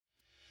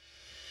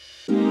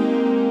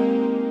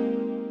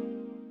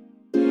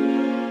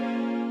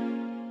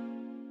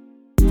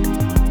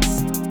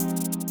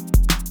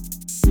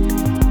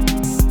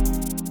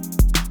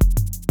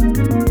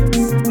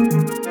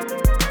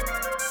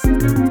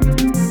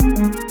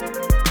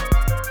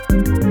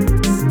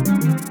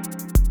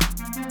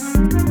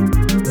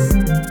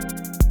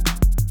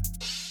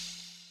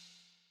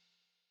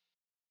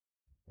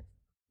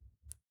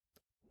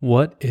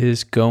What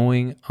is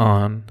going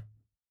on?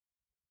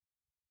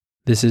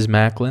 This is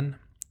Macklin.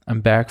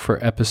 I'm back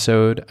for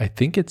episode, I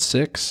think it's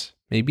 6,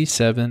 maybe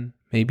 7,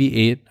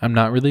 maybe 8. I'm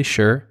not really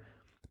sure,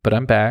 but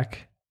I'm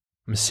back.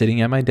 I'm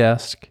sitting at my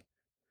desk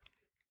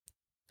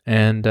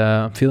and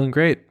I'm feeling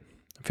great.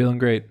 I've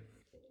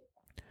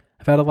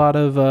had a lot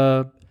of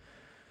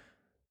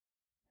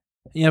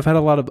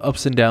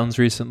ups and downs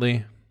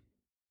recently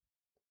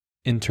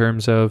in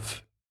terms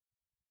of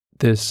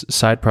this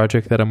side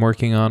project that I'm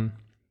working on.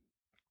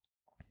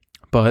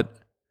 But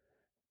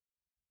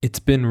it's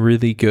been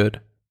really good.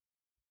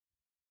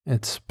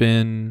 It's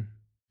been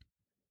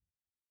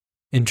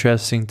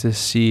interesting to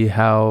see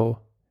how,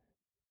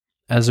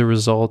 as a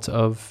result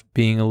of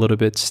being a little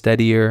bit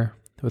steadier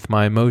with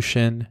my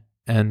emotion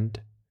and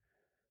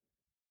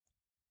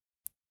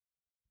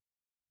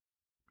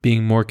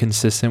being more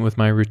consistent with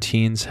my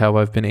routines, how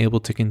I've been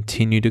able to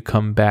continue to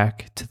come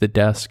back to the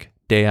desk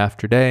day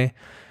after day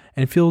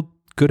and feel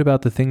good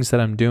about the things that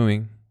I'm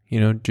doing.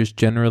 Just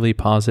generally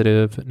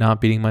positive, not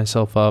beating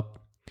myself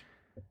up,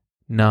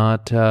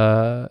 not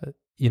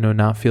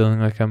feeling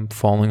like I'm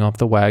falling off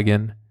the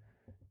wagon.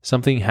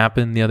 Something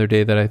happened the other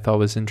day that I thought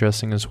was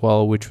interesting as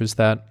well, which was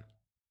that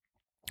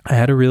I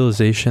had a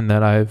realization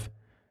that I've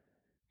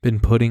been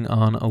putting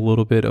on a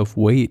little bit of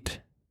weight.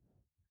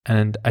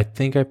 And I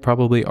think I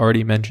probably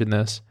already mentioned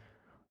this,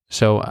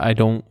 so I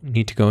don't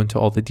need to go into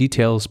all the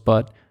details,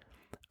 but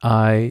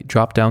I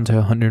dropped down to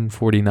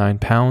 149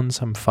 pounds.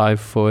 I'm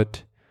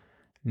 5'9",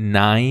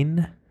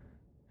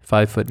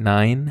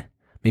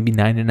 maybe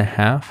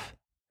 9.5.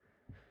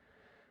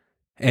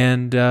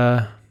 And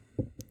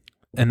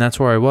that's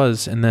where I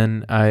was. And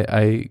then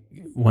I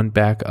went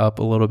back up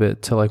a little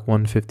bit to like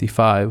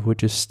 155,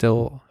 which is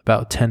still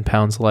about 10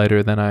 pounds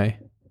lighter than I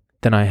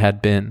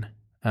had been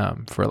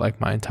for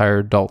like my entire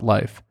adult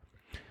life.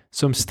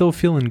 So I'm still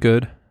feeling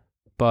good,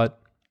 but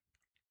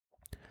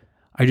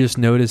I just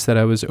noticed that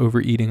I was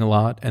overeating a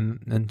lot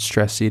and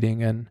stress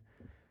eating. And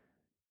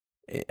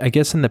I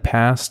guess in the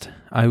past,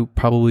 I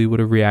probably would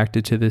have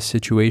reacted to this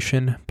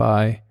situation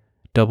by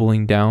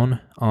doubling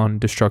down on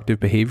destructive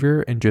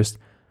behavior and just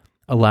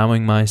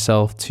allowing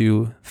myself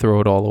to throw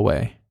it all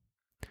away.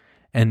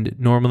 And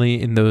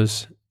normally in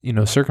those,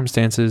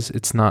 circumstances,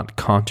 it's not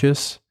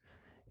conscious.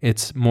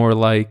 It's more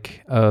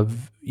like a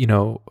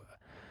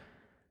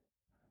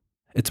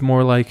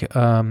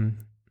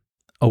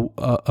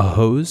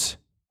hose,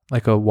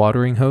 like a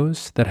watering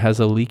hose that has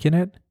a leak in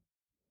it.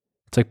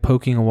 It's like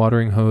poking a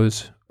watering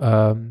hose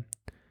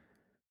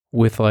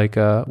with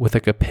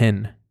a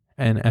pin,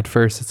 and at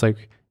first it's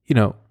like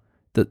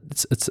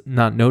it's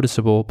not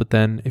noticeable, but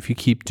then if you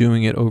keep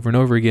doing it over and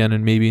over again,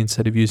 and maybe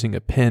instead of using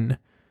a pin,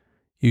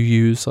 you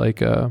use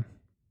like a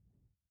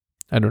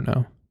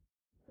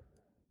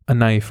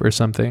knife or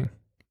something,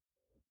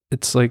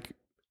 it's like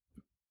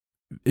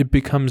it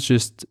becomes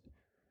just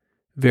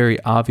very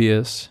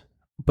obvious,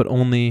 but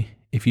only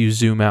if you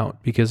zoom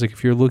out, because like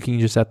if you're looking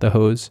just at the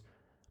hose,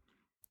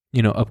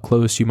 up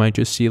close, you might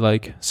just see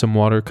like some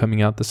water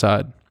coming out the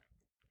side.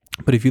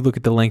 But if you look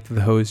at the length of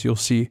the hose, you'll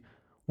see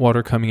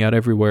water coming out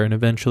everywhere. And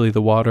eventually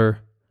the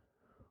water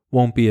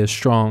won't be as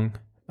strong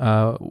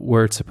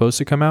where it's supposed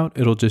to come out.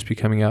 It'll just be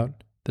coming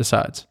out the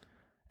sides.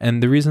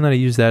 And the reason that I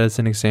use that as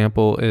an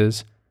example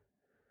is,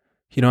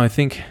 I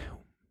think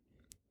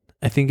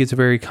it's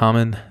very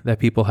common that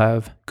people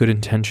have good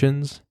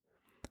intentions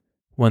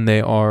when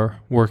they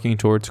are working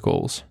towards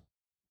goals.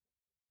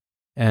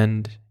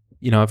 And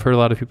I've heard a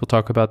lot of people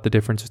talk about the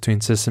difference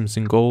between systems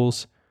and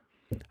goals.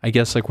 I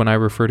guess like when I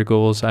refer to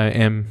goals, I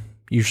am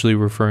usually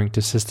referring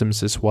to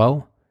systems as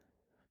well,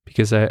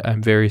 because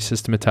I'm very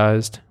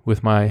systematized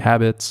with my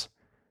habits.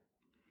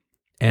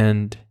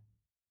 And,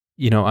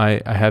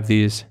 I have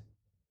these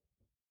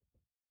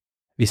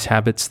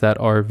habits that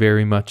are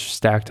very much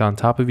stacked on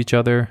top of each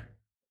other,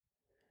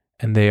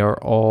 and they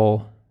are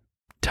all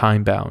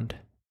time bound.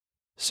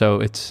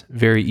 So it's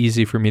very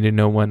easy for me to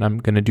know when I'm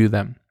going to do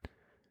them.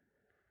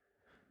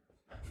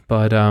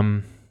 But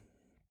I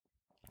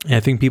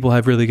think people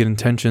have really good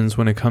intentions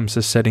when it comes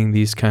to setting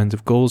these kinds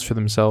of goals for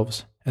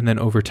themselves. And then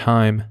over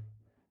time,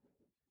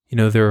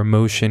 their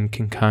emotion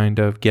can kind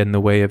of get in the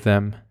way of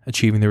them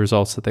achieving the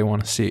results that they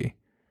want to see.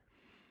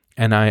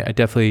 And I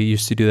definitely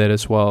used to do that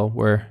as well,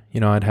 where,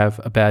 I'd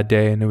have a bad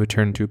day and it would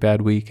turn into a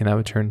bad week, and that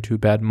would turn into a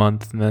bad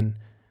month. And then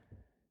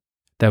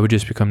that would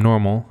just become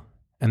normal.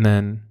 And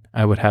then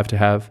I would have to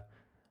have,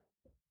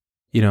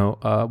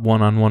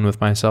 one-on-one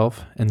with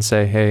myself and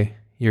say, hey,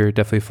 you're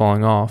definitely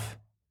falling off.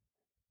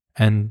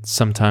 And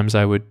sometimes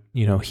I would,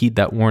 heed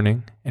that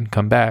warning and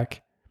come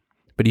back.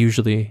 But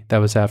usually that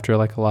was after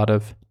like a lot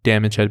of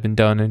damage had been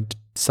done and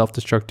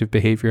self-destructive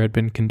behavior had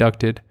been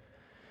conducted,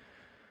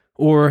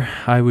 or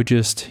I would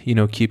just,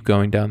 keep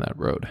going down that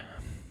road.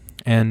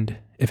 And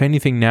if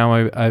anything, now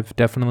I've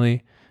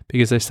definitely,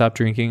 because I stopped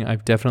drinking,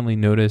 I've definitely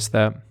noticed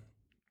that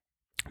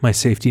my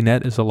safety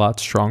net is a lot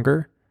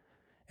stronger,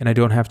 and I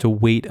don't have to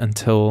wait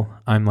until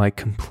I'm like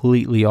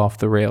completely off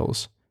the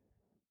rails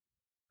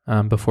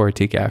before I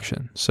take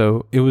action.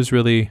 So it was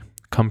really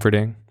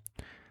comforting.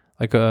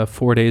 Like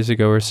 4 days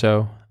ago or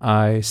so,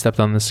 I stepped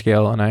on the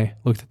scale and I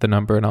looked at the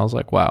number and I was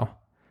like, wow,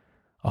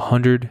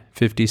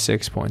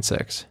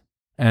 156.6.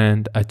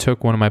 And I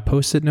took one of my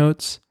Post-it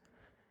notes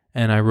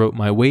and I wrote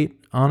my weight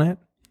on it.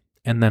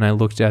 And then I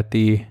looked at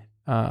the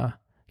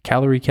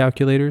calorie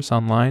calculators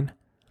online,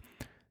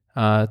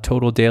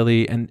 total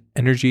daily and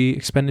energy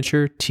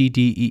expenditure,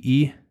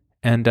 TDEE.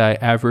 And I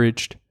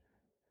averaged,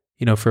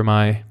 for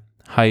my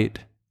height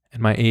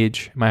and my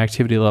age, my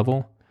activity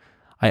level,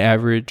 I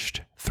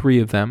averaged 3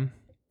 of them.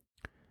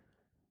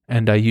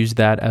 And I used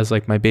that as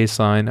like my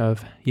baseline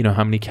of,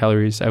 how many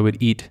calories I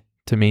would eat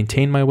to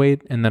maintain my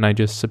weight. And then I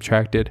just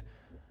subtracted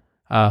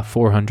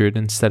 400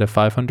 instead of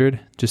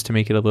 500 just to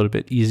make it a little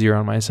bit easier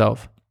on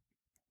myself.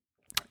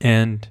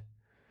 And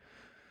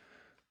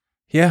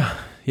yeah,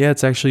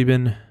 it's actually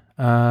been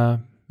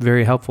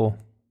very helpful.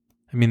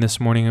 I mean,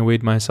 this morning I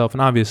weighed myself,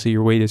 and obviously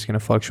your weight is going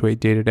to fluctuate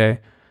day to day.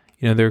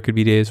 There could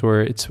be days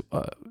where it's,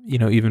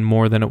 even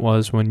more than it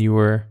was when you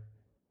were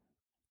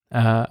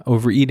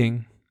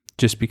overeating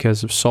just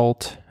because of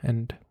salt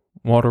and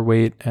water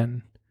weight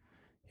and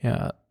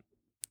a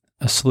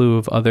slew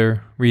of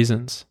other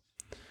reasons.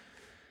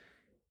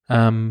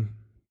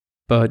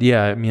 But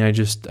yeah, I mean, I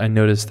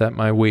noticed that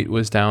my weight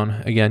was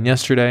down again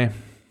yesterday,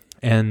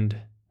 and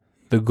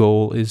the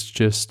goal is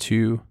just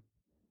to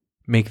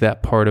make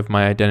that part of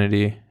my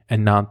identity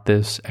and not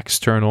this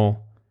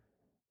external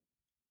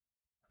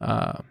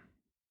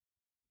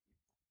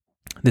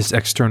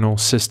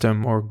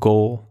system or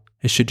goal.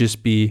 It should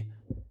just be,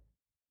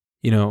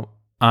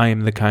 I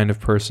am the kind of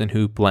person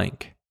who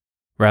blank,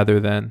 rather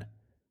than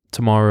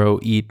tomorrow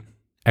eat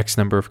X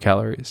number of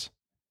calories.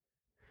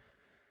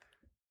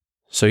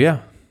 So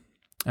yeah,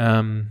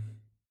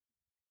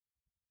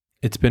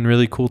 it's been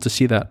really cool to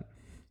see that.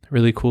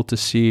 Really cool to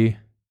see,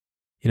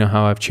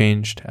 how I've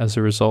changed as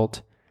a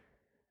result.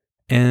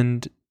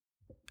 And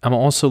I'm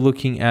also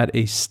looking at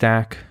a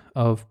stack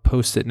of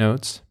Post-it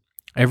notes.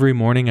 Every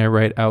morning I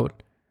write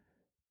out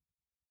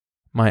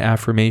my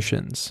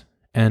affirmations,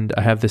 and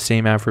I have the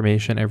same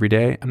affirmation every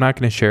day. I'm not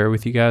going to share it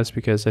with you guys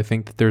because I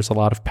think that there's a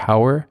lot of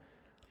power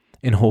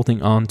in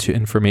holding on to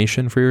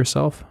information for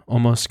yourself,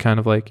 almost kind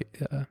of like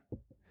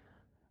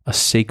a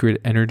sacred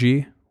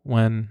energy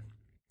when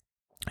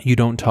you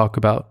don't talk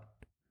about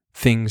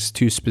things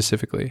too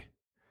specifically.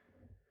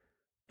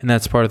 And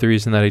that's part of the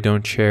reason that I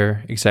don't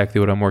share exactly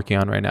what I'm working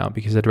on right now,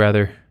 because I'd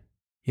rather,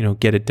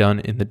 get it done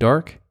in the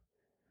dark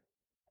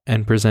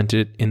and present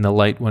it in the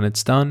light when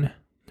it's done,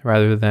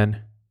 rather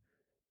than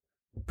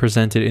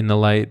present it in the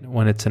light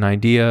when it's an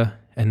idea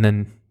and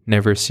then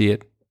never see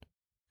it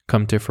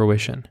come to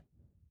fruition.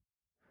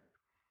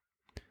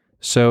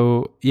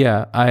 So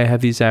yeah, I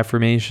have these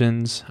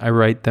affirmations. I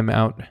write them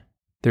out.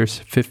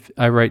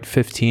 I write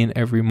 15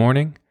 every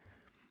morning.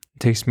 It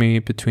takes me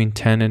between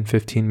 10 and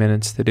 15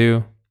 minutes to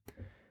do.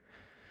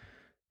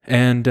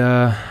 And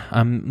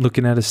I'm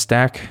looking at a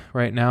stack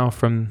right now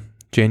from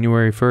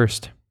January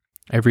 1st,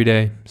 every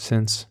day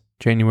since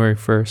January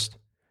 1st.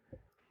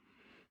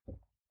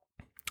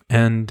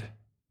 And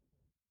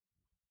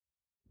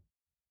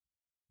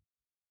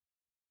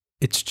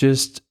it's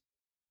just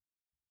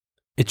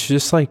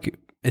like,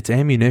 it's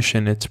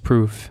ammunition, it's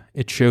proof.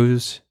 It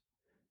shows,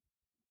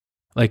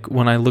 like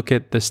when I look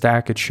at the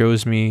stack, it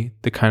shows me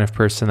the kind of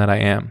person that I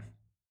am.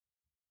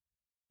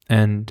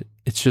 And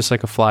it's just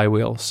like a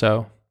flywheel.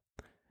 So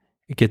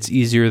it gets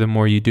easier the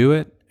more you do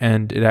it,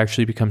 and it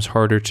actually becomes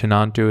harder to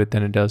not do it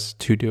than it does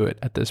to do it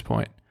at this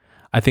point.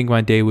 I think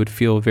my day would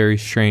feel very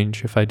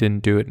strange if I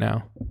didn't do it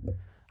now.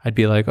 I'd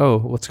be like, oh,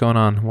 what's going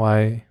on?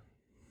 Why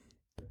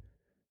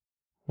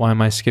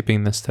am I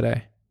skipping this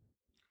today?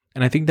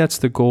 And I think that's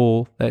the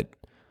goal that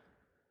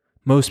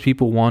most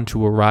people want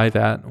to arrive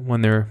at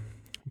when they're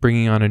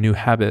bringing on a new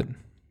habit.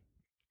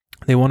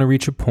 They want to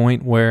reach a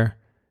point where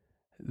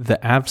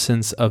the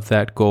absence of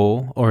that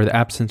goal, or the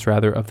absence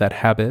rather of that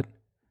habit,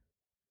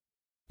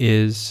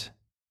 is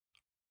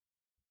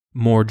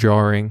more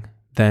jarring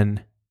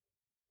than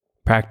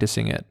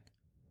practicing it.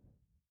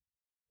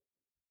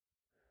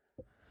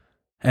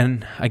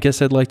 And I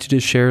guess I'd like to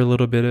just share a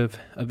little bit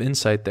of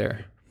insight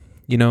there.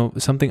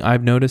 Something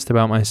I've noticed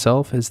about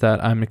myself is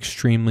that I'm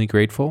extremely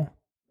grateful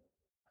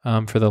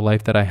for the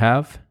life that I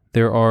have.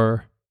 There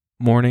are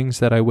mornings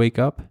that I wake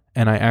up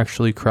and I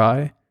actually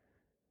cry.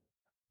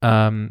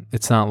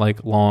 It's not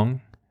like long,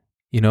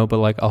 but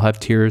like I'll have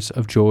tears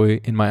of joy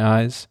in my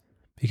eyes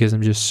because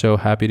I'm just so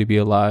happy to be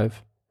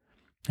alive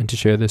and to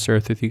share this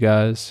earth with you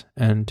guys,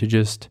 and to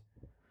just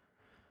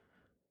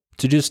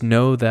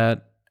know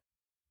that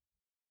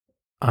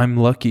I'm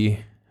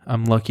lucky.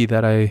 I'm lucky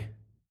that I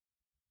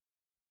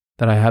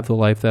that I have the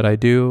life that I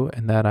do,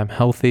 and that I'm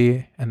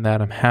healthy, and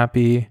that I'm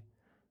happy,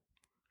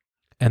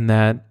 and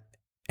that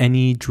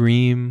any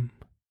dream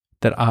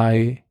that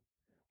I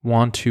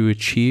want to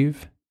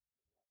achieve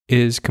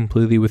is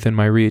completely within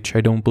my reach.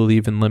 I don't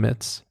believe in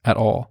limits at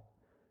all.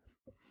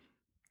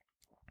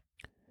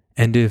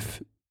 And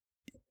if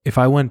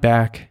I went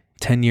back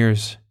 10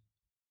 years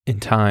in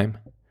time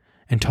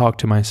and talked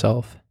to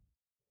myself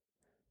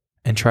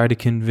and try to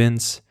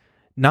convince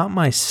not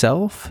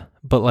myself,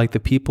 but like the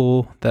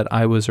people that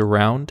I was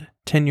around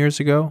 10 years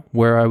ago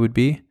where I would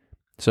be.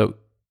 So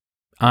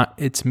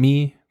it's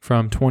me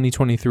from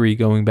 2023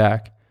 going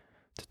back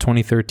to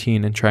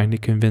 2013 and trying to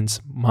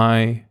convince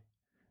my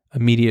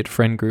immediate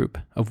friend group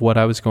of what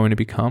I was going to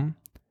become.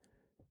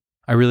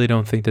 I really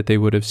don't think that they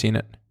would have seen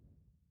it.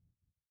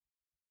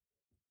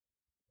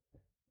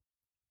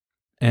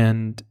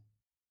 And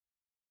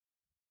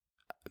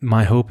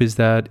my hope is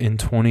that in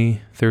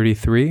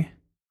 2033,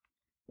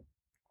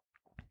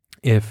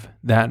 if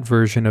that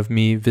version of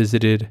me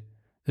visited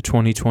the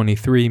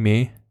 2023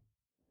 me,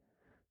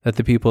 that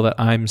the people that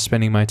I'm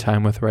spending my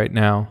time with right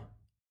now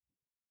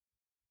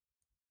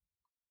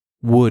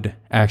would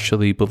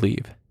actually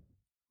believe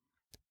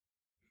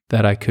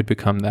that I could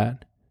become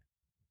that.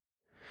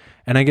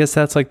 And I guess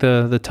that's like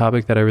the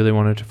topic that I really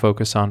wanted to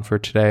focus on for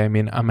today. I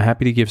mean, I'm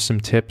happy to give some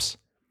tips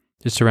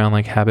just around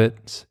like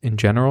habits in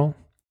general,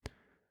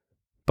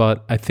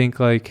 but I think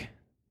like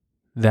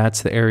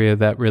that's the area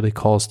that really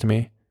calls to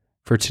me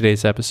for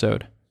today's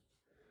episode.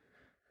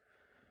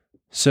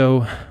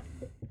 So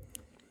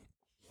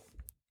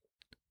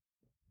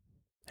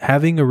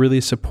having a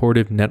really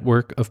supportive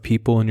network of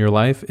people in your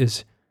life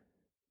is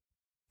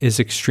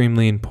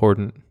extremely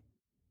important,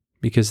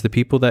 because the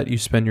people that you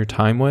spend your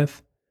time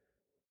with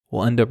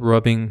will end up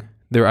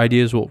their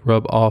ideas will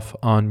rub off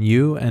on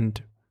you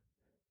and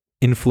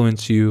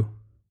influence you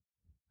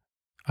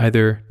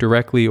either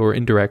directly or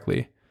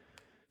indirectly.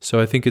 So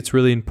I think it's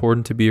really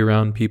important to be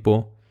around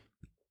people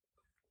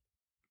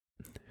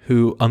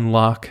who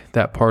unlock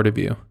that part of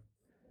you.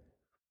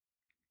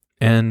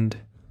 And,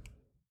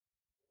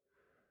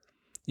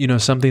 you know,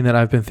 something that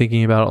I've been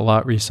thinking about a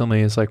lot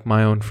recently is like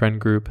my own friend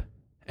group.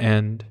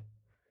 And,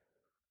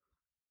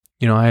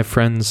 you know, I have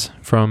friends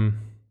from,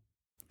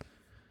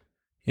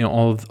 you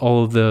know,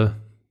 all of the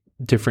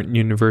different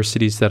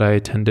universities that I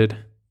attended.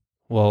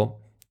 Well,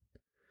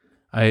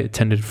 I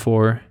attended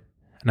 4,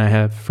 and I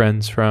have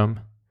friends from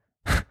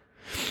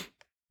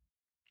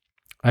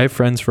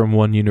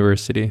one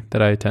university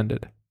that I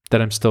attended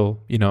that I'm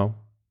still, you know,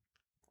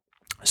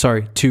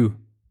 sorry, two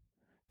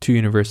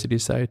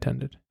universities that I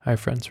attended. I have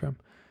friends from.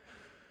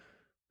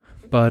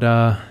 But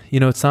you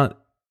know, it's not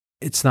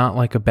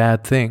like a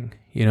bad thing,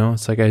 you know?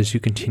 It's like as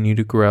you continue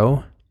to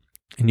grow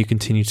and you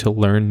continue to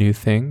learn new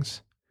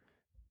things,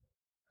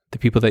 the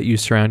people that you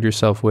surround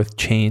yourself with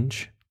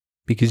change,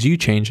 because you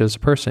change as a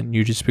person.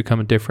 You just become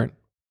a different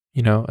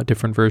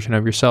version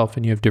of yourself,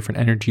 and you have different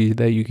energy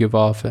that you give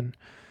off.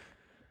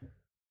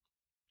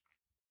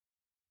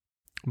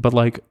 But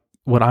like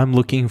what I'm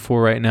looking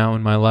for right now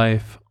in my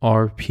life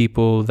are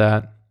people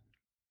that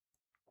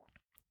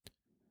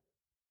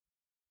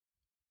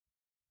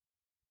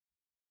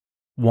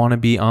want to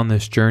be on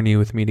this journey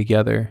with me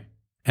together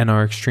and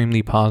are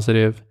extremely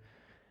positive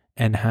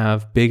and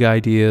have big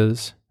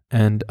ideas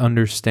and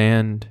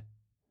understand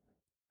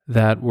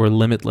that we're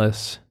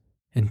limitless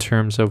in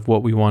terms of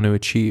what we want to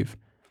achieve.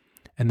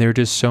 And there are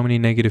just so many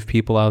negative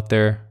people out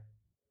there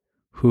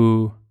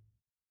who,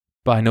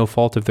 by no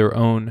fault of their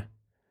own,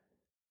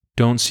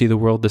 don't see the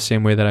world the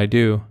same way that I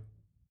do.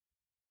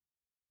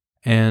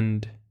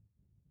 And,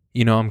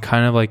 you know, I'm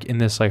kind of like in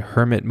this like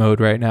hermit mode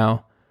right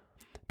now,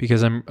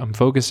 because I'm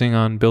focusing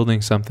on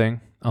building something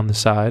on the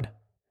side,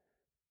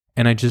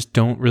 and I just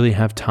don't really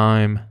have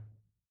time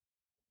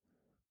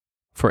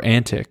for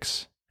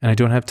antics, and I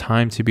don't have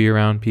time to be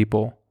around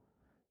people,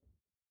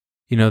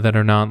 you know, that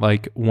are not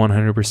like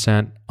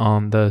 100%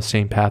 on the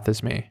same path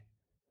as me.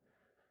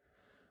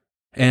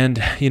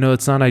 And, you know,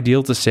 it's not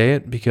ideal to say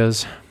it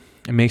because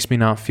it makes me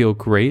not feel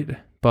great,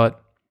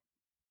 but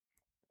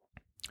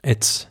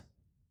it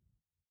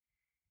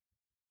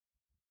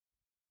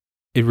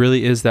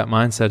really is that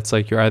mindset. It's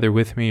like you're either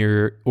with me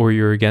or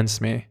you're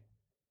against me.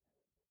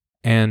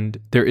 And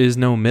there is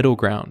no middle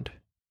ground.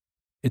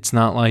 It's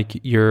not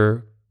like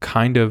you're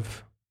kind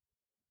of,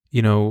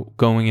 you know,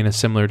 going in a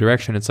similar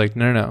direction. It's like,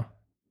 no.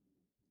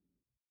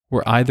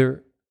 We're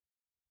either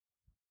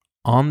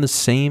on the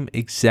same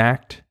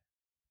exact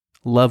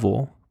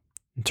level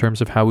in terms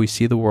of how we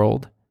see the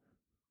world,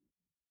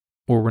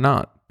 or we're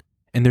not.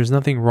 And there's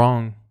nothing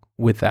wrong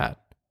with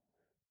that.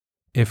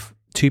 If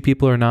two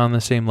people are not on the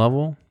same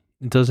level,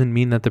 it doesn't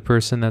mean that the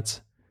person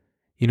that's,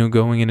 you know,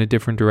 going in a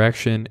different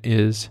direction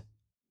it's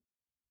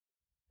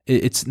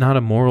not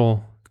a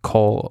moral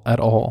call at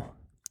all.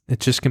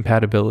 It's just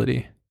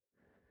compatibility.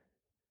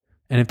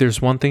 And if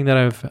there's one thing that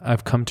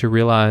I've come to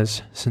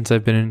realize since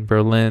I've been in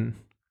Berlin,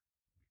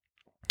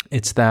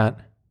 it's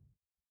that,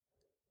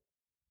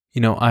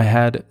 you know, I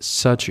had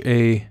such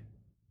a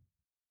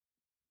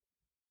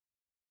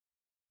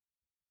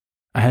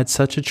I had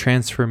such a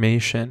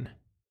transformation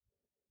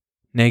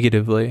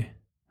negatively.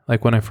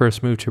 Like when I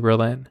first moved to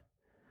Berlin,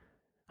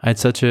 I had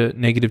such a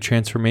negative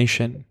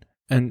transformation.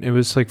 And it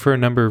was like for a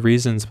number of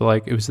reasons, but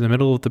like it was in the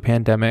middle of the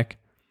pandemic.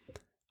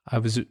 I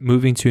was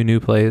moving to a new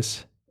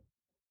place.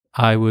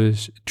 I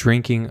was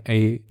drinking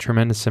a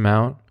tremendous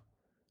amount.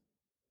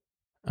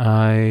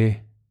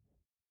 I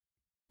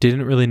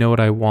didn't really know what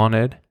I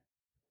wanted.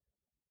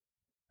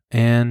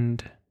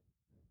 And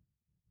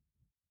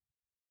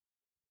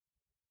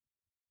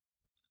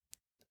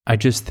I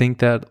just think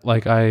that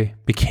like I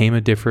became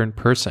a different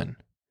person.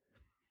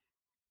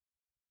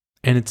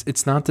 And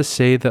it's not to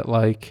say that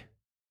like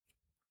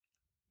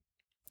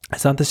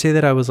it's not to say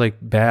that I was like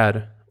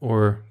bad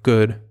or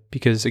good,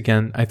 because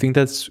again, I think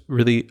that's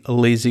really a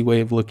lazy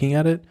way of looking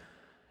at it.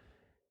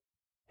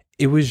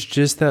 It was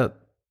just that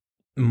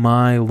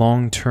my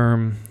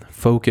long-term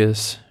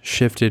focus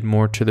shifted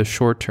more to the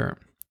short term,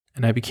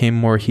 and I became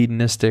more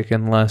hedonistic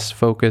and less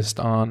focused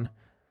on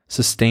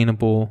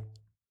sustainable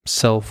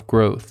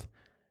self-growth.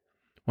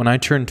 When I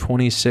turned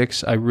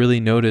 26, I really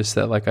noticed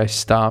that like I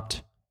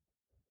stopped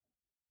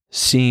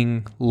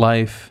seeing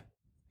life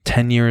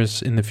 10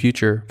 years in the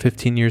future,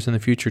 15 years in the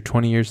future,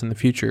 20 years in the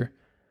future.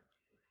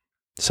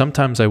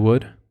 Sometimes I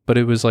would, but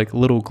it was like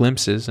little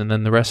glimpses. And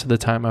then the rest of the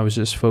time I was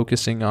just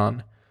focusing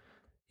on,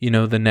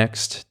 the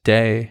next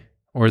day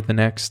or the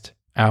next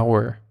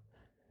hour.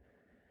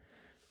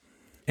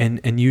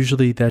 And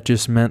usually that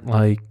just meant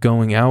like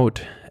going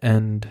out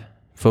and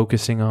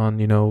focusing on,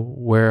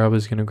 where I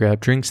was going to grab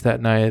drinks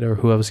that night or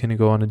who I was going to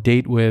go on a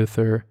date with,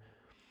 or,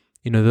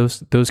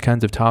 those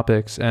kinds of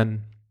topics.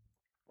 And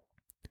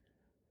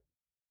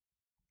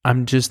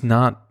I'm just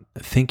not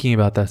thinking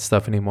about that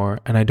stuff anymore.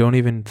 And I don't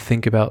even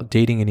think about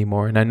dating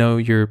anymore. And I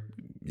know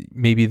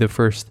maybe the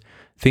first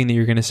thing that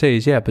you're going to say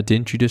is, yeah, but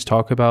didn't you just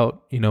talk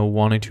about,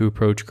 wanting to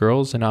approach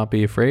girls and not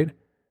be afraid?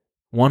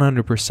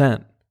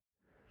 100%.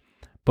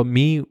 But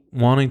me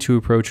wanting to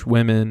approach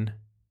women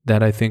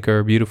that I think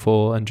are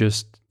beautiful and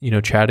just,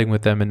 chatting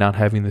with them and not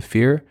having the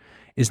fear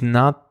is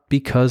not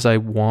because I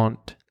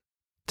want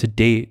to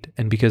date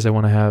and because I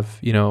want to have,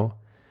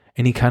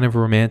 any kind of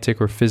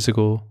romantic or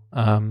physical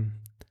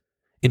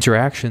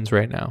interactions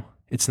right now.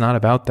 It's not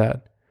about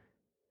that.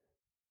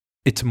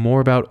 It's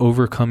more about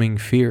overcoming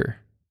fear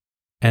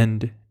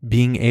and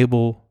being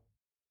able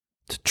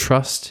to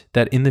trust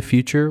that in the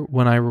future,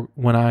 when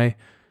I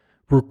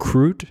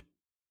recruit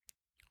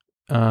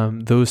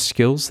those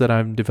skills that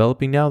I'm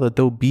developing now, that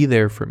they'll be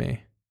there for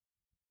me.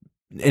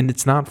 And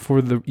it's not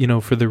for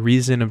the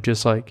reason of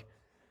just like,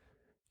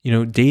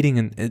 dating,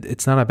 and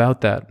it's not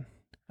about that.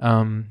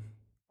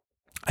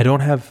 I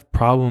don't have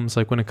problems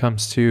like when it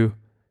comes to,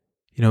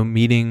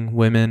 meeting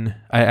women.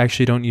 I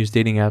actually don't use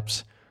dating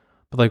apps,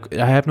 but like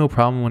I have no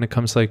problem when it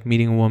comes to like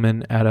meeting a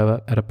woman at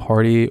a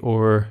party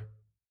or,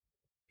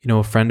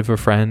 a friend of a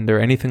friend or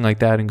anything like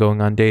that and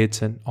going on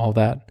dates and all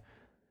that.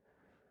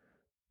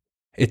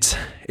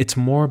 It's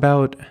more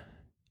about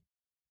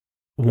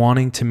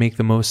wanting to make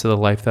the most of the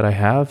life that I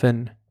have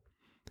and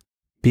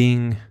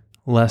being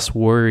less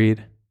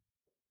worried,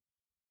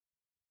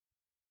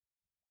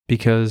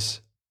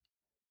 because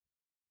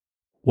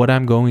what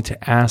I'm going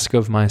to ask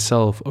of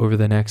myself over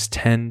the next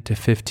 10 to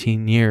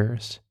 15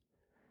 years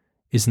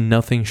is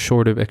nothing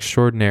short of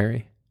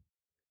extraordinary.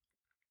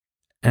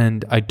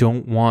 And I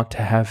don't want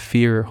to have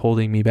fear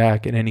holding me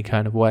back in any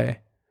kind of way.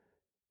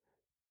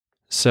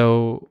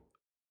 So,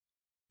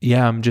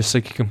 yeah, I'm just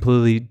like a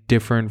completely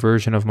different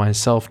version of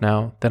myself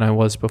now than I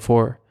was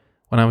before.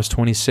 When I was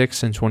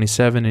 26 and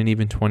 27 and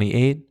even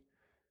 28,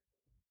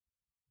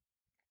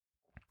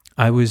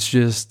 I was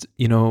just,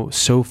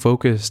 so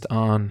focused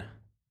on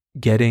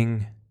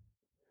getting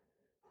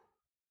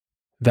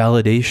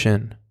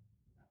validation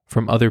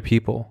from other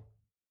people,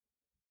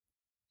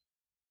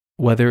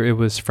 whether it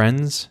was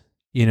friends,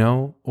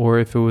 or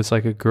if it was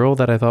like a girl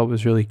that I thought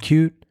was really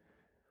cute.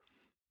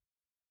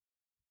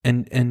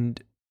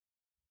 And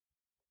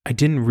I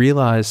didn't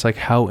realize like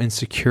how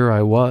insecure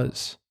I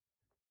was.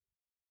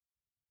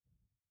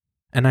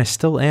 And I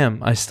still am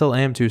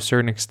to a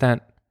certain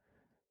extent.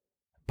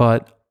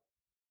 But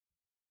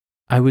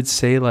I would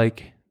say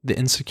like the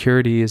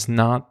insecurity is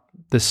not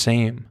the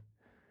same.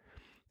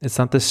 It's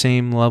not the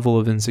same level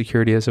of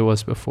insecurity as it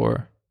was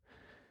before.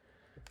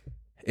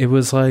 It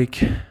was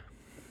like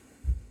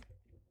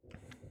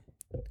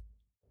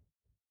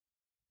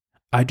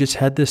I just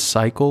had this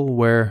cycle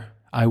where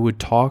I would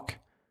talk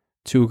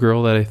to a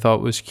girl that I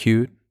thought was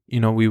cute.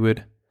 We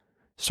would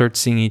start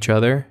seeing each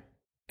other,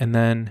 and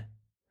then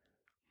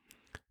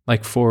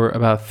like for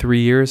about 3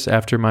 years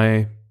after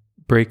my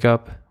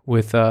breakup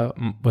with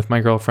my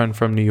girlfriend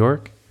from New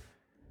York,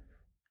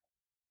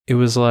 it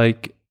was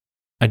like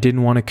I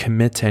didn't want to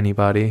commit to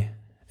anybody.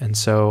 And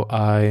so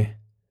I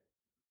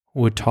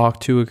would talk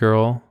to a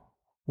girl,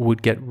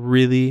 would get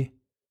really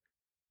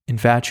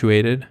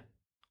infatuated,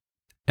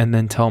 and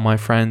then tell my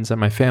friends and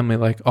my family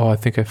like, oh, I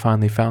think I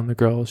finally found the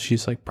girl.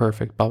 She's like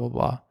perfect, blah, blah,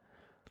 blah.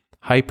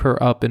 Hype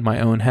her up in my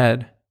own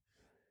head,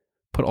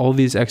 put all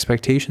these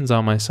expectations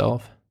on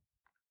myself,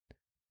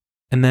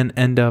 and then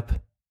end up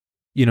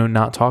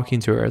not talking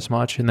to her as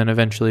much, and then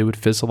eventually it would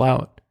fizzle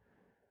out.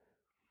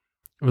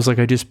 It was like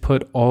I just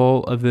put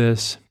all of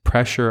this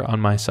pressure on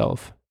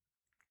myself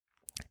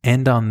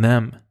and on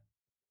them.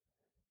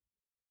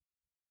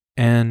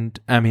 And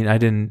I mean, I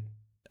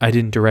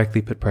didn't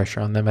directly put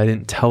pressure on them. I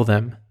didn't tell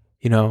them,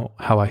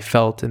 how I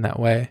felt in that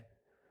way.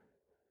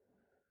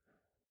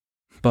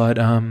 But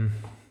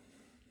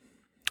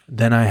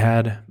then I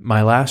had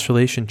my last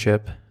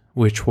relationship,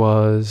 which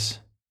was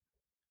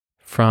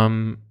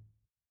from,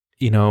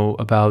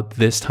 about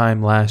this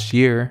time last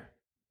year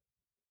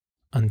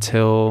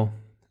until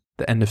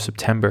the end of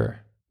September.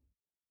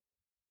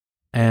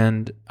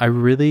 And I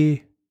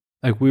really,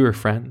 we were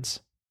friends.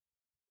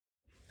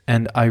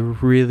 And I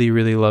really,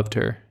 really loved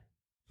her.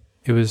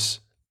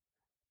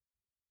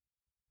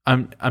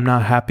 I'm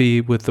not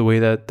happy with the way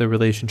that the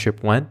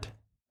relationship went.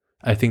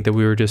 I think that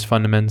we were just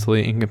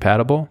fundamentally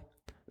incompatible.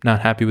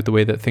 Not happy with the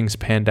way that things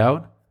panned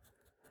out.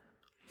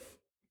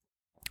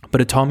 But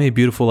it taught me a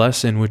beautiful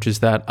lesson, which is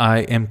that I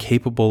am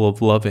capable of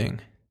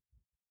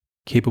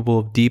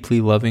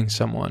deeply loving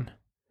someone.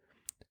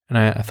 And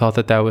I thought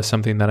that was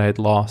something that I had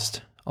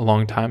lost a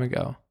long time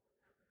ago.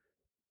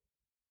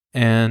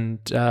 And,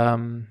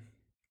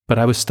 but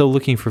I was still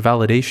looking for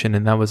validation,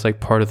 and that was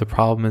part of the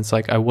problem. It's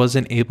I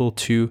wasn't able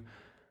to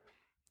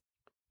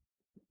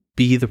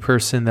be the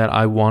person that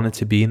I wanted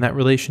to be in that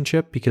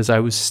relationship because I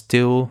was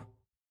still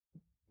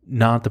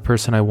not the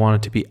person I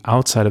wanted to be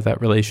outside of that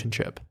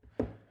relationship.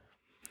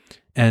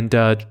 And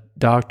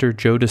Dr.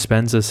 Joe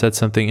Dispenza said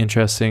something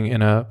interesting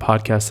in a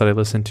podcast that I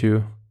listened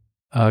to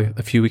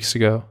a few weeks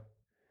ago.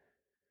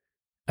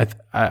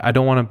 I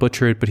don't want to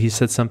butcher it, but he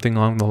said something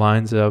along the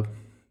lines of,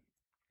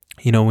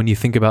 when you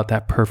think about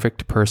that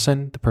perfect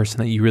person, the person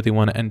that you really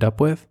want to end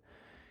up with,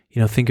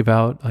 think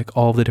about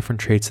all the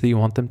different traits that you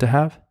want them to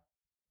have,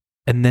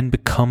 and then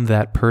become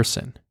that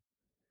person.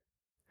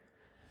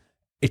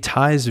 It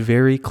ties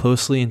very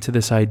closely into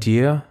this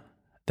idea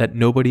that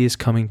nobody is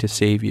coming to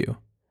save you.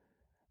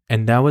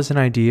 And that was an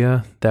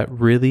idea that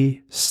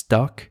really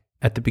stuck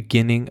at the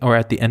beginning, or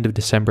at the end of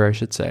December, I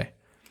should say.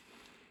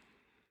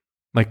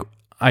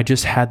 I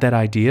just had that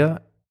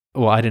idea.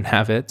 Well, I didn't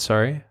have it,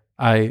 sorry.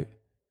 I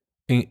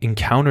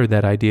encountered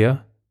that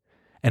idea,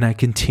 and I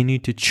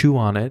continued to chew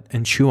on it,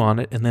 and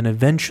then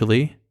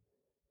eventually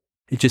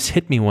it just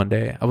hit me one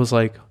day. I was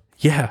like,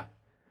 yeah,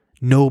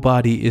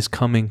 nobody is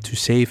coming to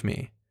save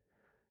me.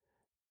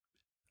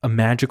 A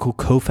magical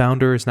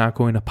co-founder is not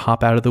going to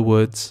pop out of the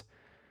woods.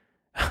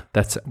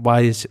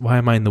 Why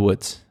am I in the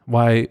woods?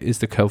 Why is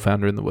the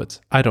co-founder in the woods?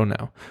 I don't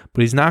know.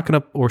 But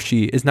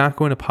she is not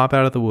going to pop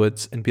out of the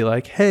woods and be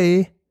like,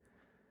 hey,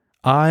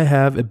 I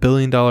have $1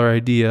 billion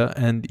idea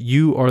and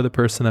you are the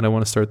person that I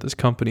want to start this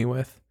company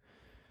with.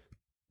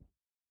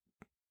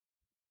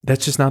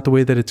 That's just not the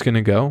way that it's going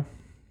to go.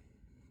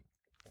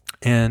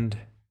 And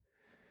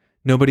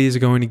nobody is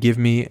going to give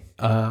me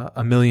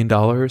 $1 million.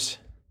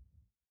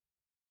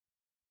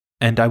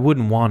 And I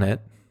wouldn't want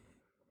it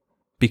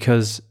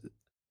because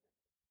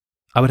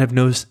I would have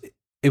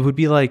it would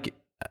be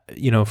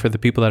for the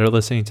people that are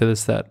listening to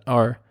this that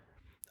are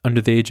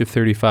under the age of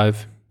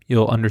 35,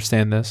 you'll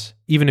understand this.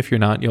 Even if you're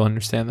not, you'll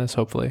understand this,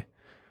 hopefully.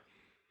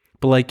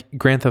 But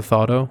Grand Theft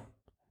Auto,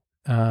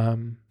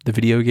 the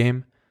video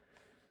game,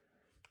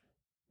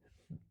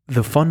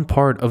 the fun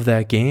part of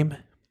that game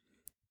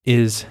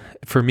is,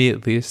 for me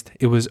at least,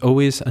 it was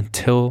always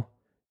until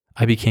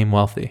I became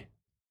wealthy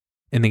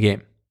in the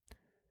game.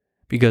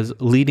 Because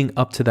leading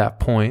up to that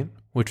point,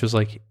 which was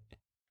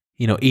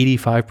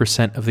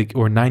 85% of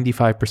or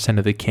 95%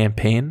 of the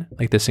campaign,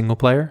 the single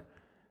player,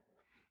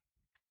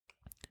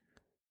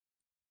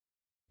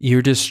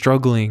 you're just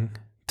struggling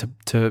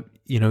to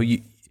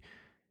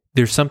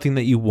there's something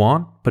that you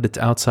want, but it's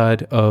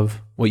outside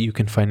of what you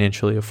can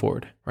financially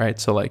afford, right?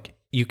 So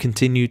you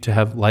continue to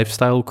have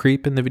lifestyle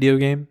creep in the video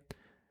game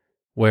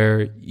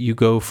where you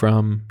go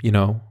from,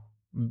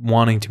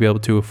 wanting to be able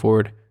to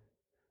afford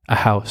a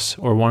house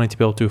or wanting to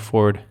be able to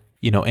afford,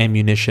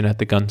 ammunition at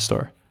the gun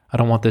store. I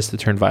don't want this to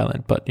turn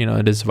violent, but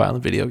it is a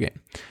violent video game.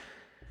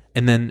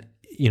 And then,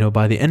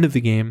 by the end of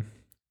the game,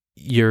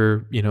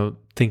 you're,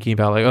 thinking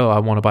about I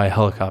want to buy a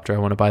helicopter. I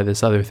want to buy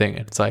this other thing.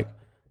 And it's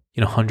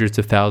hundreds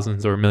of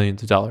thousands or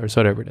millions of dollars,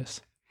 whatever it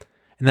is.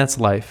 And that's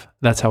life.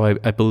 That's how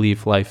I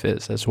believe life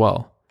is as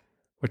well.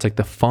 Where it's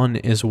the fun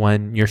is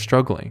when you're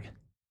struggling.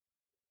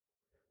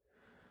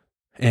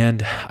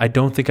 And I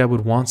don't think I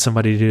would want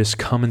somebody to just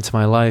come into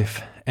my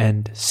life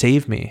and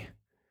save me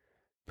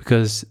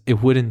because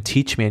it wouldn't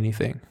teach me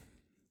anything.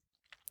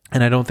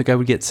 And I don't think I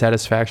would get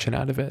satisfaction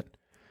out of it.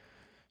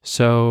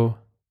 So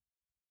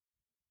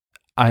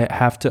I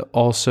have to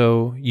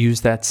also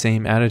use that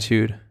same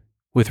attitude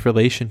with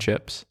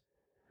relationships.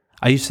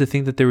 I used to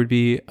think that there would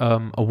be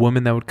a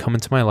woman that would come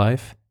into my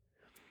life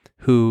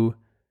who,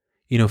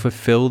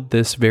 fulfilled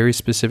this very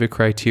specific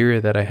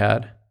criteria that I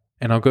had.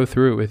 And I'll go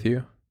through it with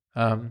you.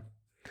 I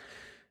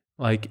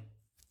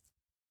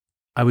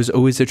was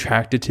always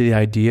attracted to the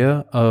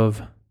idea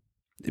of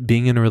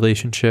being in a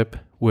relationship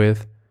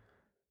with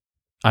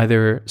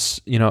either,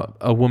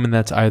 a woman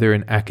that's either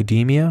in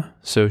academia,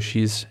 so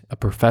she's a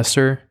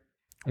professor,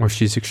 or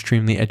she's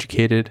extremely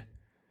educated.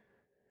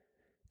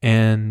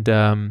 And,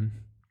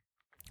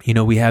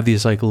 we have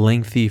these like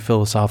lengthy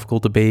philosophical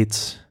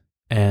debates,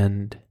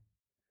 and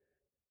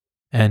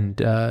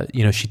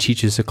she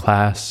teaches a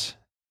class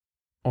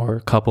or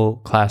a couple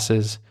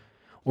classes,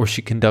 or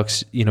she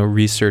conducts,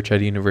 research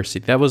at a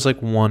university. That was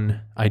like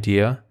one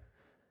idea.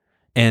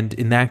 And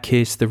in that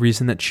case, the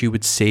reason that she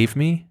would save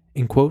me,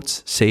 in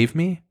quotes, save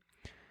me,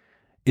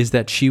 is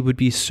that she would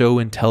be so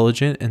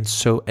intelligent and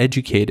so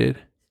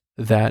educated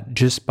that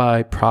just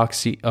by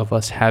proxy of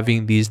us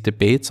having these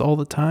debates all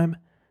the time,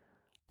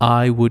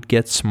 I would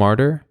get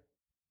smarter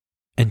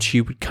and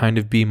she would kind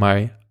of be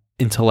my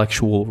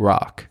intellectual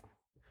rock.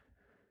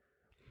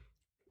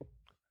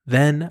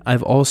 Then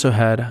I've also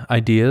had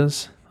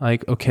ideas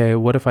like, okay,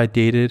 what if I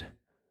dated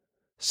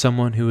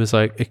someone who is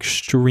like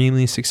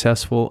extremely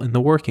successful in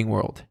the working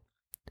world?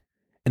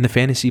 And the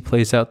fantasy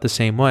plays out the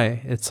same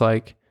way. It's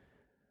like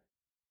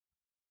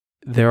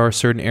there are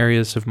certain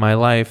areas of my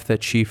life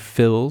that she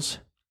fills,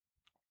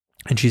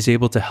 and she's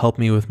able to help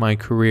me with my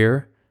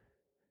career.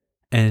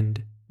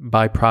 And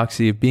by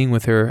proxy of being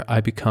with her,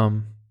 I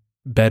become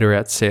better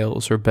at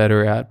sales or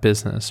better at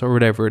business or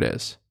whatever it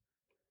is.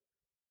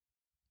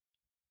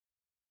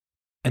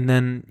 And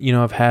then,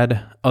 I've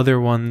had other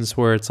ones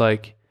where it's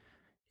like,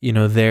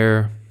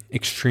 they're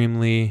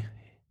extremely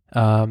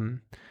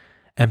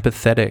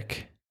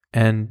empathetic.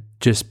 And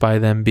just by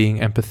them being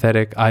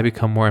empathetic, I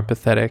become more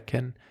empathetic.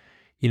 And,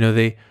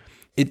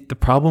 the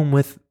problem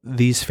with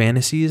these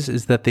fantasies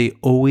is that they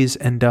always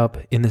end up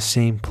in the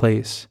same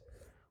place,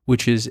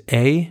 which is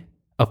a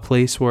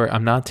place where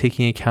I'm not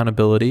taking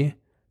accountability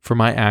for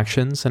my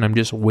actions and I'm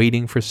just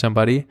waiting for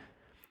somebody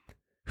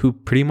who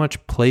pretty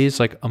much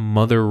plays like a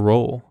mother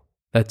role.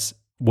 That's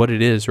what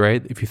it is,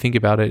 right? If you think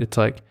about it, it's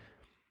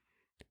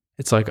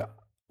like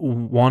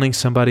wanting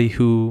somebody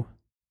who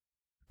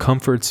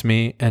comforts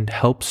me and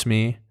helps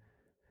me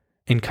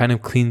and kind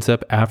of cleans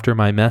up after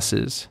my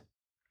messes.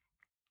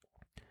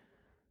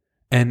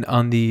 And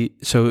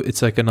so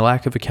it's like a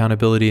lack of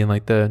accountability and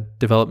like the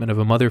development of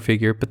a mother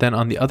figure. But then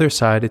on the other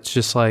side, it's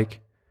just like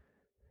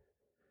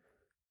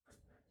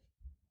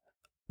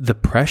the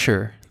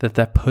pressure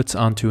that puts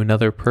onto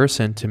another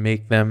person to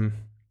make them,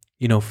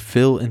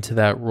 fill into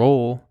that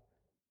role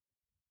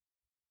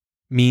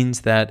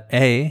means that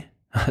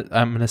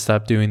I'm going to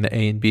stop doing the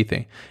A and B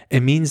thing.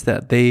 It means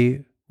that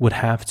they would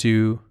have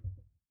to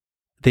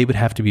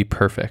be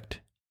perfect.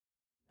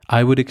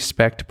 I would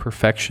expect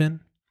perfection,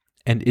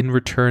 and in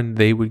return,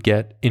 they would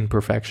get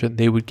imperfection.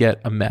 They would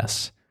get a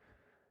mess.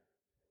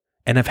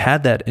 And I've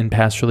had that in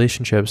past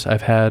relationships.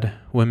 I've had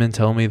women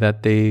tell me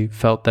that they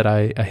felt that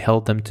I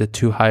held them to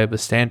too high of a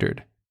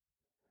standard.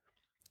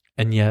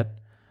 And yet,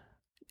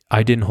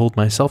 I didn't hold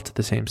myself to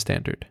the same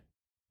standard.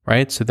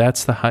 Right? So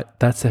that's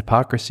the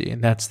hypocrisy.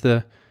 And that's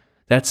the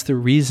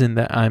reason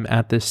that I'm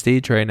at this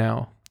stage right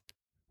now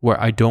where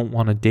I don't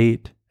want to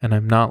date, and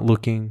I'm not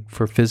looking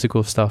for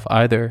physical stuff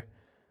either.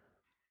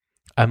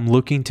 I'm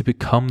looking to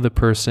become the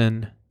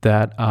person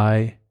that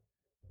I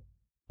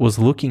was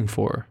looking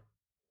for.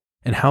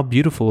 And how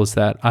beautiful is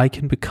that? I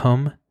can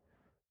become,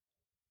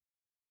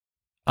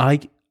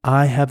 I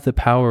have the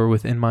power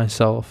within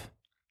myself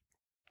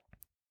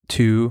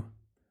to,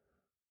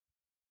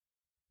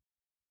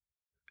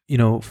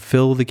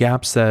 fill the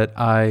gaps that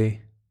I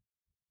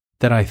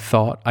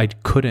thought I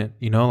couldn't,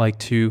 like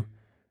to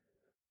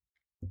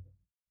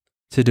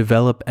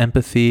develop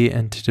empathy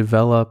and to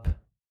develop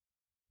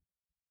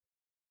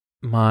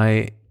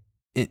my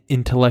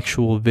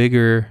intellectual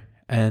vigor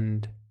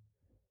and,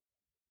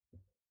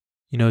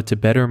 to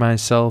better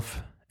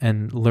myself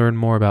and learn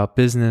more about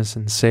business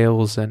and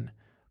sales and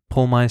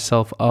pull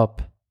myself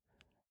up.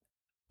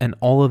 And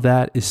all of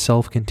that is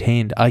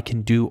self-contained. I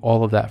can do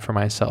all of that for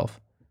myself,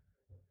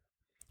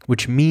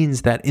 which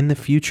means that in the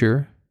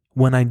future,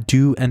 when I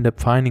do end up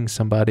finding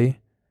somebody,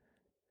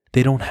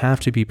 they don't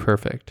have to be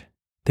perfect.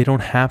 They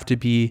don't have to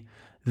be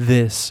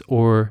this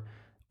or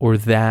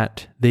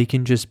that. They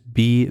can just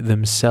be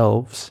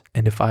themselves.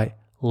 And if I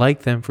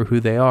like them for who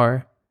they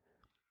are,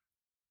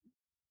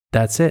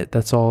 that's it.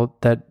 That's all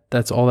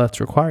that's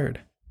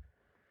required.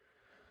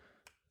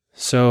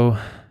 So,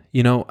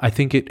 I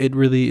think it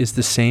really is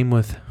the same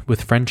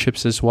with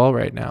friendships as well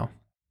right now.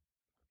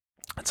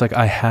 It's like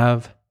I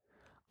have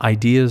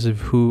ideas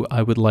of who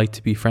I would like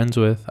to be friends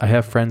with. I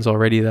have friends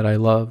already that I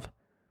love,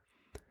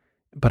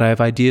 but I have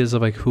ideas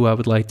of like who I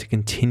would like to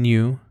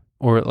continue,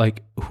 or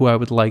like who I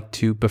would like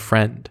to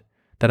befriend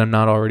that I'm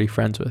not already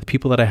friends with,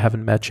 people that I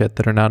haven't met yet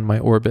that are not in my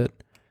orbit.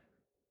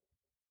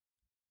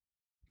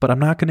 But I'm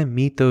not going to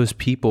meet those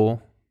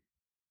people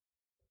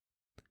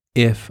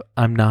if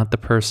I'm not the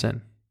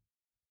person,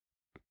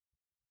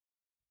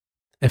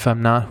 if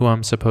I'm not who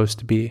I'm supposed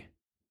to be.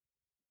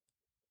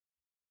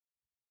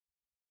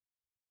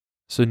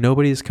 So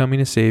nobody is coming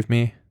to save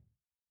me.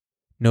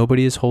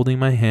 Nobody is holding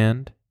my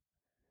hand.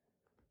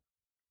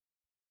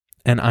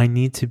 And I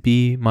need to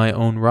be my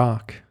own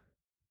rock.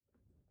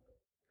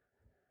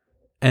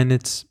 And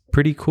it's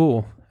pretty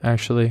cool.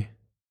 actually.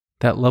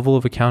 That level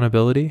of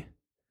accountability,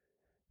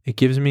 it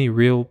gives me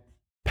real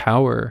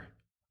power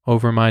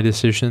over my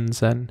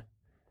decisions, and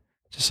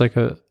just like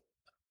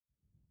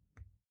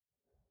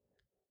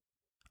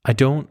I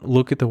don't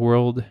look at the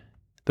world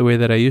the way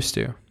that I used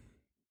to.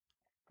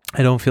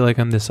 I don't feel like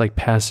I'm this like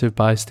passive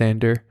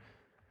bystander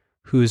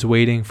who's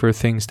waiting for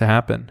things to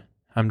happen.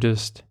 I'm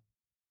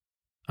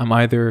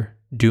either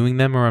doing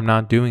them or I'm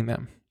not doing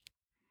them.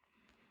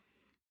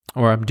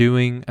 Or I'm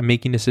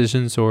making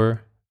decisions,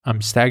 or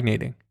I'm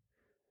stagnating.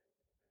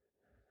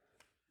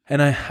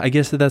 And I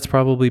guess that's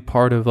probably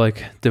part of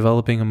like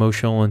developing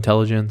emotional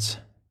intelligence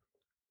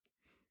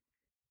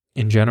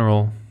in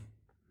general.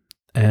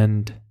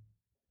 And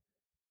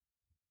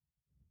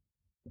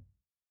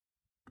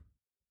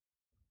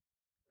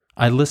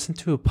I listened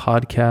to a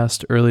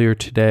podcast earlier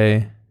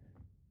today.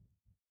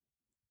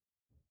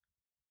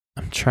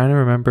 I'm trying to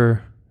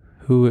remember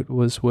who it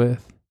was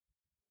with.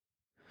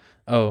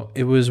 Oh,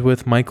 it was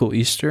with Michael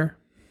Easter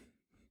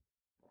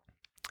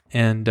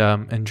and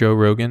Joe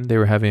Rogan. They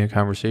were having a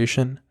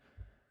conversation,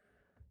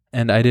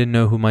 and I didn't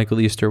know who Michael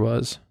Easter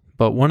was.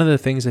 But one of the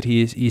things that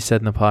he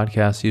said in the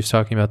podcast, he was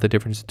talking about the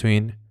difference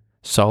between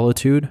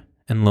solitude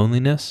and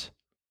loneliness.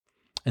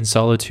 And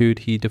solitude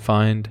he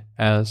defined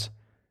as,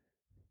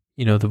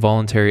 the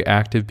voluntary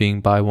act of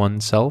being by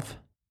oneself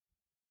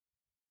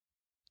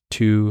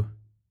to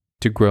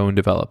grow and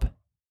develop.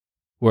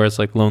 Whereas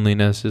like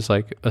loneliness is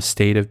like a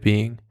state of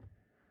being,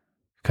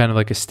 kind of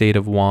like a state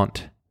of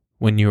want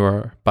when you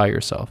are by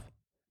yourself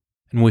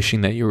and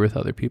wishing that you were with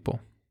other people.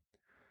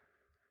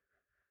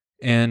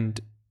 And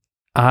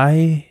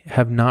I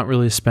have not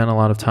really spent a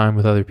lot of time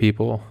with other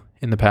people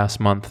in the past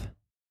month.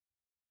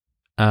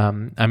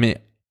 I'm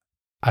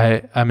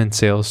in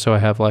sales, so I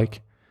have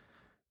like,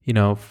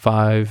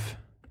 5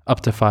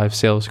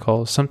 sales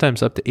calls,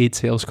 sometimes up to 8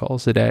 sales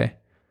calls a day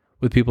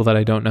with people that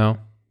I don't know.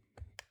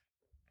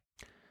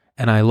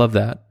 And I love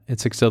that.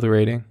 It's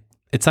exhilarating.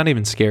 It's not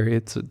even scary.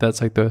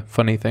 That's like the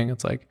funny thing.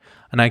 It's like,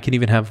 and I can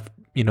even have,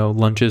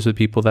 lunches with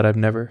people that I've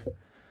never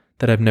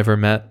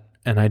met,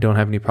 and I don't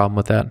have any problem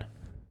with that.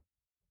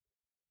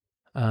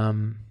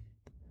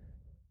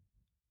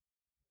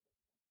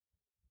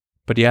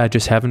 But yeah, I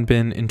just haven't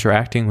been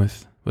interacting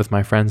with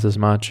my friends as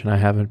much, and I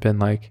haven't been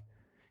like,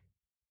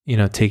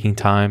 taking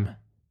time.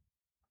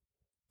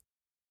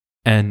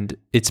 And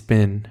it's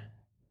been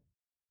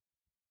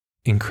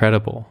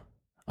incredible.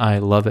 I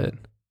love it.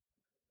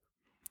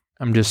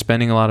 I'm just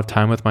spending a lot of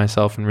time with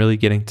myself and really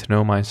getting to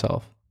know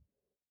myself.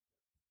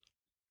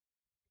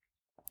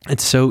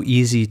 It's so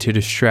easy to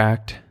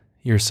distract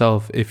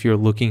yourself if you're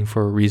looking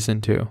for a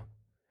reason to.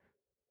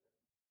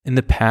 In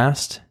the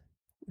past,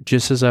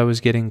 just as I was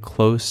getting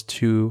close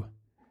to,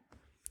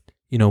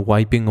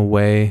 wiping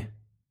away.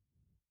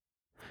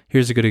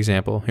 Here's a good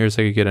example. Here's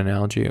like a good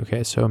analogy.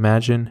 Okay, so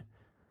imagine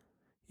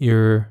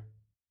you're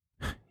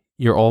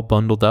all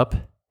bundled up.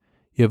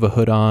 You have a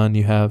hood on.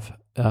 You have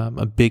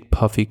a big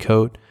puffy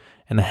coat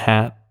and a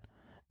hat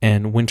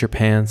and winter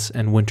pants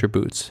and winter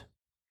boots.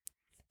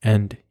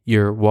 And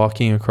you're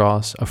walking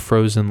across a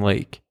frozen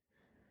lake.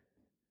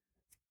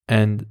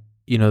 And,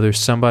 there's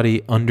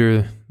somebody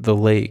under the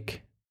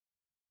lake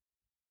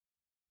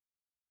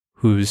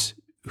who's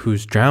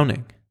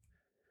drowning.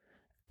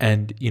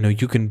 And,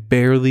 you can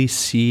barely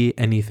see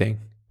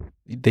anything.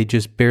 They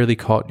just barely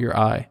caught your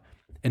eye.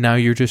 And now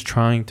you're just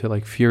trying to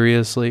like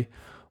furiously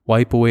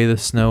wipe away the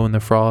snow and the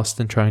frost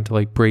and trying to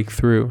like break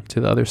through to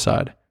the other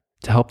side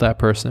to help that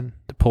person,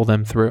 to pull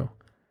them through.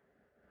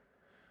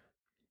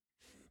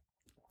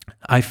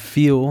 I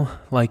feel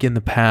like in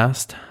the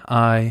past,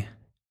 I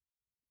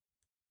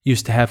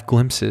used to have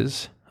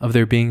glimpses of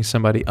there being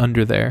somebody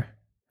under there.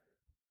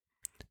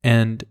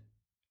 And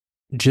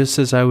just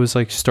as I was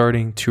like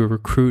starting to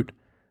recruit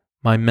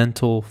my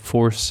mental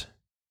force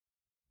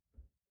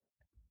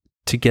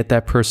to get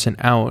that person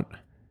out,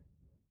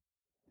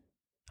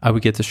 I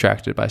would get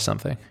distracted by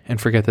something and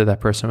forget that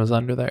person was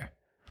under there.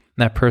 And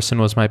that person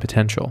was my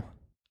potential.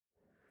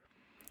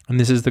 And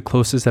this is the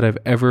closest that I've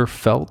ever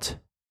felt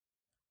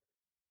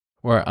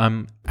where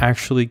I'm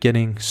actually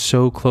getting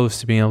so close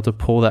to being able to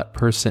pull that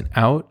person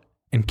out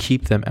and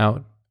keep them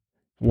out,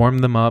 warm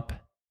them up,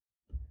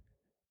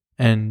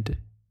 and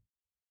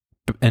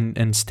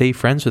stay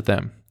friends with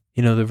them.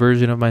 The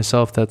version of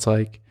myself that's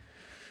like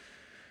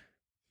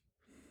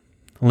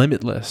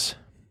limitless.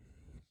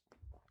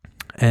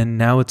 And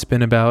now it's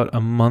been about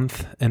a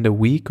month and a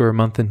week or a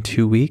month and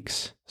 2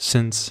 weeks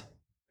since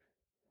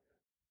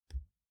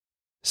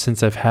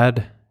I've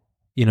had,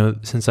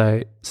 since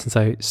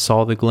I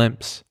saw the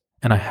glimpse,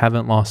 and I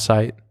haven't lost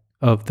sight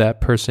of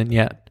that person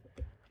yet.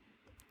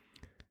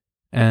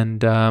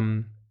 And,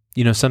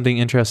 something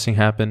interesting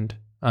happened.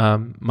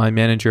 My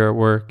manager at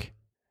work,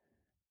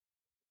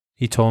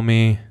 he told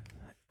me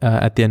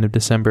at the end of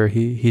December,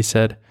 he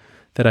said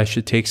that I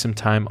should take some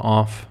time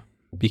off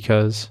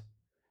because,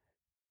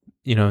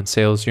 in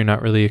sales, you're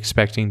not really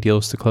expecting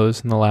deals to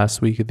close in the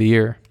last week of the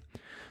year.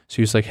 So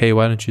he was like, hey,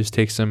 why don't you just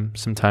take some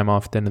time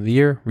off at the end of the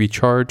year,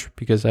 recharge,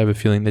 because I have a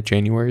feeling that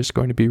January is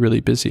going to be really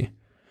busy.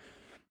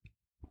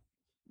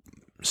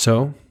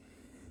 So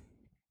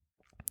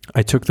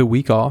I took the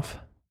week off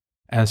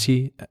as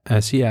he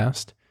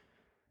asked.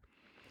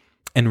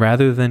 And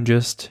rather than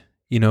just,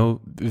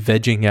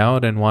 vegging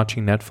out and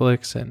watching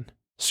Netflix and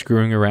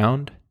screwing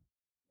around,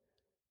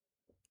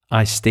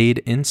 I stayed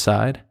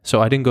inside.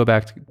 So I didn't go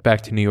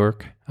back to New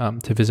York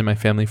to visit my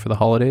family for the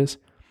holidays.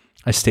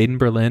 I stayed in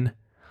Berlin.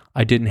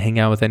 I didn't hang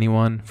out with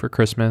anyone for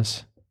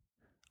Christmas.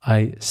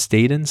 I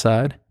stayed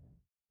inside.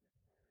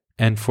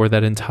 And for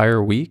that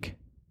entire week,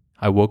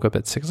 I woke up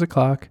at 6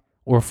 o'clock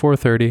or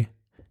 4:30.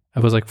 I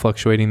was like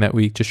fluctuating that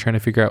week, just trying to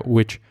figure out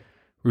which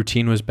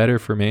routine was better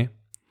for me.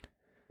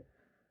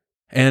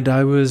 And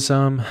I was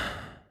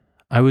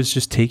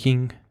just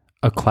taking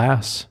a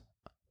class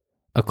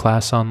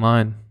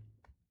online,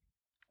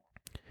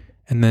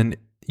 and then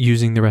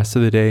using the rest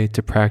of the day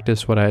to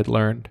practice what I had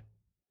learned.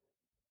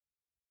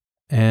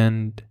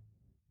 And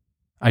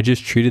I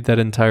just treated that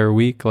entire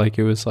week like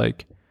it was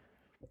like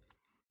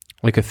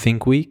a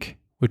think week,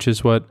 which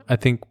is what I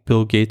think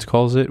Bill Gates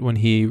calls it when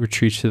he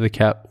retreats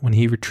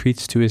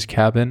to his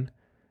cabin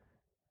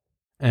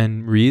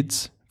and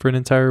reads for an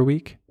entire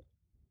week.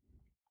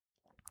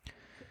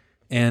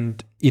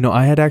 And,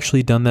 I had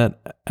actually done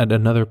that at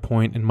another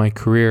point in my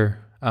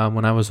career.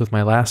 When I was with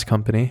my last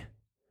company,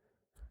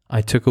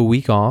 I took a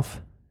week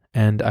off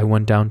and I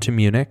went down to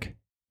Munich,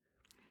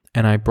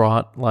 and I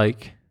brought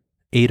like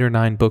 8 or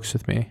 9 books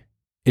with me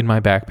in my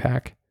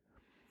backpack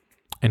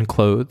and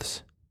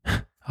clothes,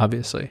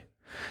 obviously.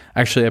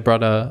 Actually, I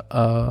brought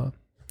a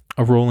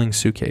rolling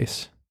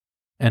suitcase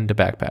and a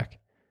backpack.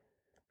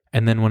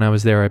 And then when I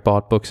was there, I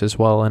bought books as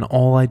well. And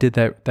all I did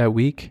that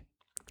week,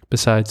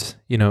 besides,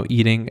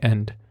 eating,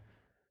 and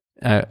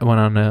I went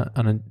on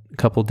a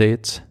couple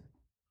dates,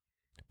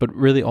 but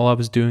really all I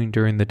was doing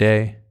during the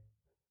day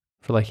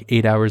for like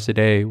 8 hours a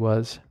day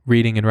was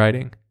reading and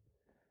writing.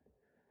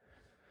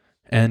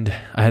 And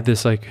I had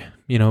this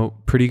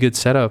pretty good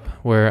setup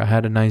where I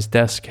had a nice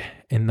desk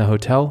in the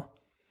hotel.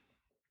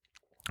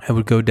 I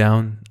would go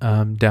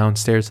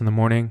downstairs in the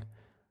morning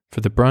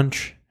for the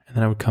brunch, and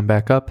then I would come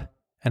back up,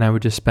 and I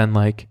would just spend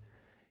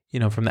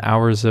from the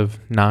hours of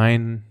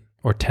 9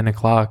 or 10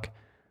 o'clock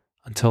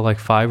until like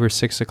 5 or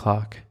 6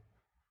 o'clock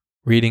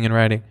reading and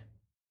writing.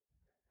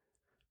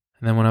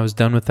 And then when I was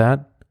done with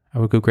that, I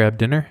would go grab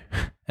dinner,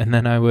 and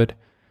then I would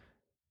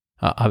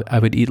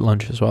eat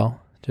lunch as well,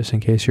 just in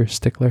case you're a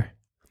stickler.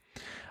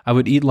 I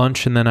would eat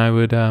lunch, and then I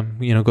would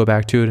go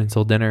back to it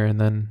until dinner,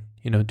 and then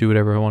do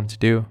whatever I wanted to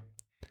do.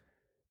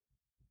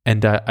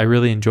 And I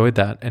really enjoyed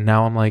that. And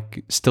now I'm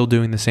like still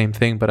doing the same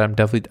thing, but I'm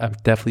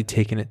definitely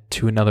taking it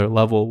to another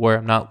level where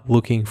I'm not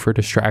looking for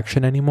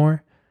distraction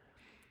anymore.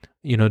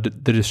 The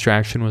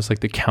distraction was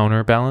like the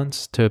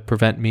counterbalance to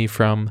prevent me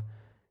from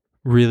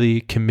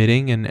really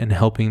committing and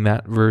helping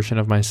that version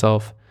of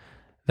myself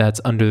that's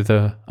under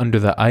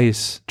the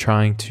ice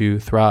trying to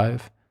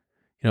thrive.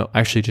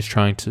 Actually just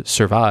trying to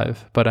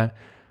survive. But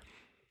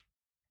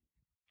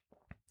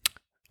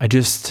I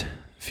just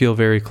feel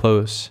very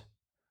close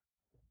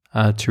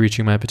to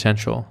reaching my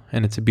potential,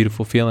 and it's a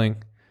beautiful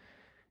feeling.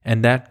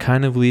 And that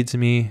kind of leads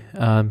me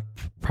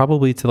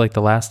probably to like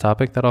the last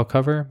topic that I'll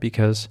cover,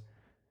 because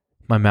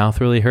my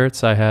mouth really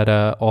hurts. I had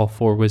all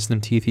 4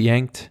 wisdom teeth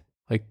yanked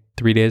like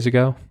 3 days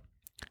ago,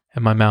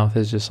 and my mouth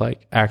is just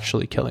like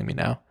actually killing me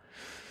now.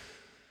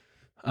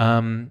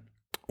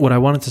 What I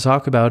wanted to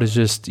talk about is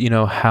just,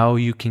 how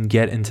you can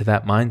get into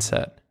that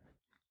mindset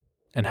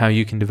and how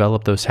you can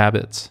develop those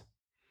habits.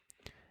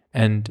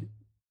 And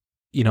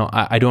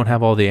I don't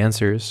have all the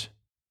answers.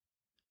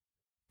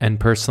 And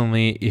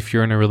personally, if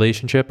you're in a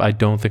relationship, I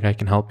don't think I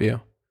can help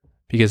you,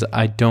 because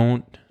I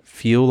don't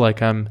feel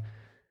like I'm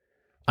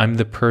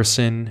the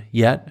person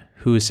yet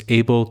who is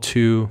able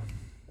to.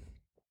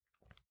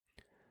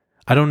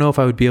 I don't know if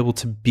I would be able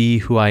to be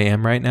who I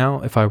am right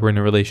now if I were in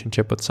a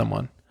relationship with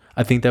someone.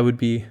 I think that would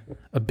be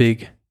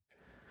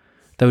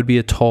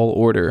a tall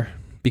order,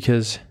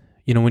 because,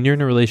 when you're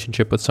in a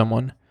relationship with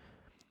someone,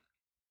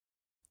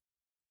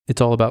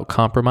 it's all about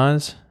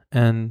compromise.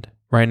 And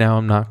right now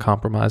I'm not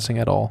compromising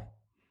at all.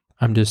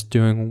 I'm just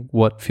doing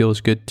what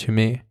feels good to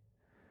me.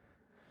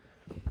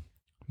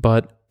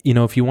 But,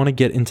 if you want to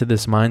get into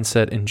this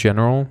mindset in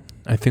general,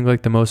 I think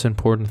like the most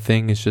important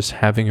thing is just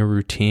having a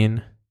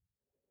routine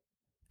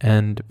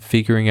and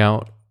figuring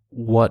out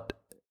what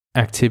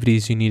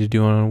activities you need to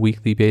do on a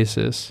weekly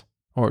basis,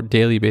 or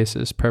daily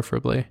basis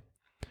preferably,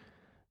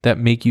 that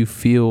make you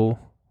feel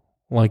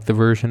like the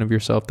version of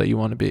yourself that you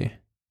want to be.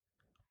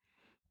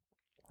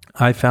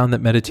 I found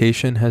that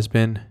meditation has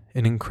been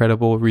an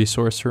incredible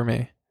resource for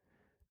me.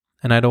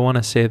 And I don't want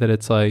to say that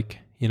it's like,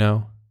 I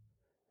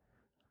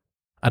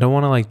don't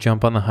want to like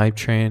jump on the hype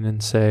train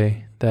and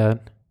say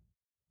that,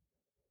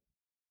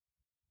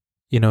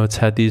 it's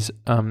had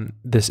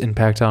this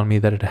impact on me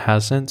that it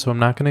hasn't. So I'm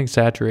not going to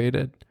exaggerate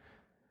it.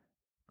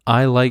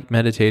 I like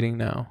meditating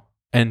now,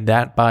 and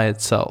that by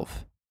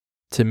itself,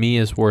 to me,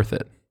 is worth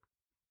it.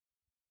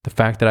 The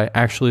fact that I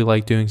actually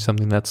like doing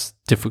something that's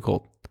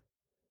difficult,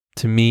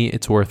 to me,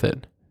 it's worth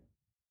it.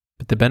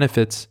 But the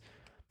benefits,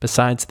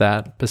 besides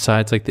like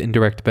the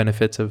indirect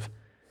benefits of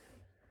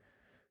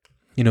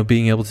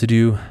being able to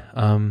do,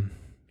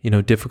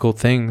 difficult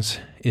things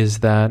is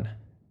that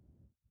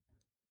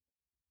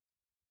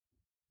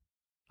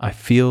I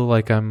feel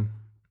like I'm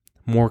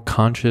more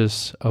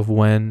conscious of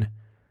when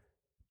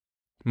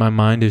my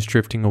mind is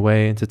drifting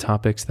away into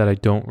topics that I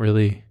don't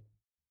really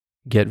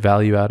get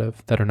value out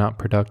of, that are not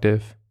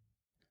productive.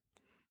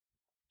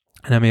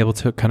 And I'm able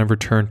to kind of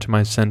return to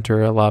my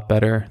center a lot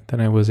better than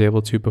I was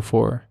able to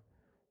before.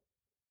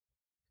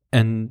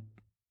 And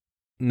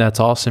that's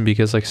awesome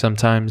because like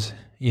sometimes,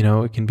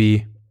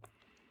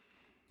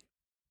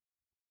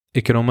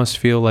 it can almost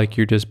feel like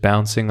you're just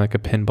bouncing like a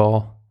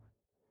pinball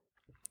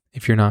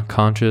if you're not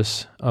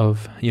conscious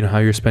of, how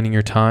you're spending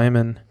your time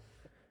and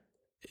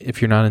if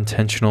you're not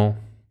intentional.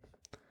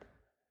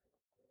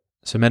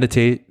 So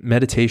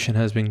meditation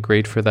has been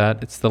great for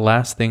that. It's the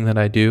last thing that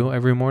I do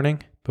every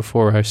morning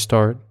before I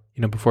start,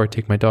 before I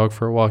take my dog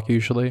for a walk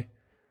usually,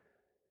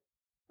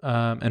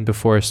 and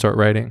before I start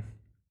writing.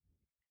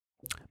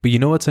 But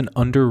what's an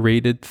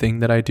underrated thing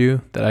that I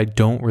do that I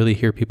don't really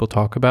hear people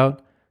talk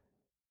about?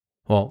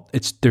 Well,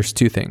 there's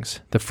two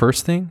things. The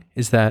first thing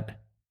is that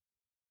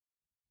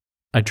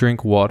I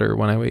drink water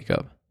when I wake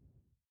up.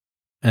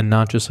 And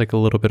not just like a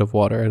little bit of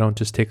water. I don't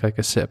just take like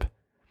a sip.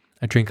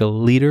 I drink a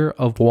liter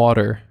of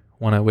water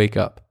when I wake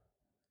up.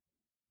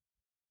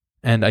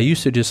 And I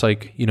used to just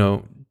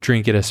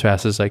drink it as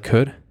fast as I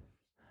could.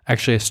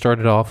 Actually, I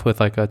started off with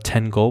like a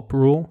 10 gulp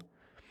rule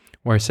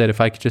where I said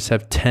if I could just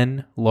have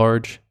 10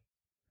 large,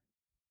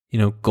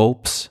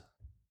 gulps,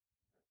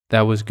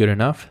 that was good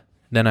enough.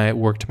 Then I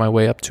worked my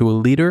way up to a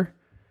liter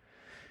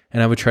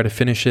and I would try to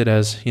finish it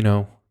as,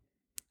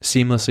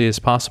 seamlessly as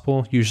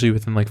possible. Usually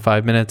within like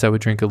 5 minutes, I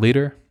would drink a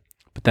liter,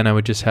 but then I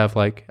would just have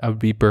I would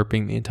be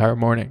burping the entire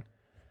morning.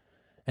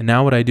 And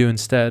now what I do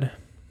instead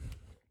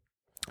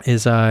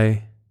is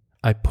I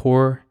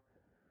pour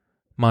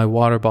my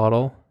water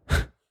bottle.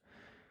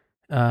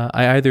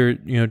 I either,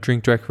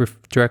 drink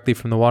directly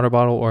from the water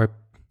bottle or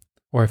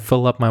I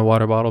fill up my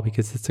water bottle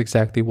because it's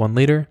exactly 1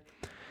 liter.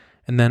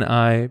 And then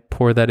I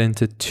pour that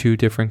into 2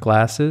 different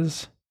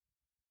glasses.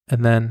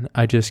 And then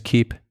I just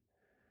keep,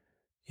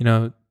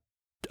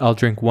 I'll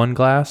drink 1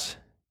 glass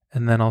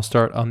and then I'll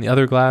start on the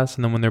other glass.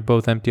 And then when they're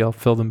both empty, I'll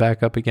fill them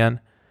back up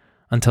again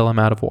until I'm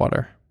out of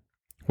water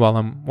while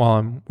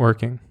I'm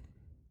working.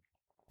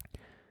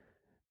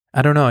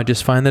 I don't know. I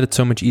just find that it's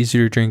so much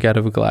easier to drink out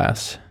of a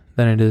glass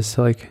than it is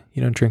to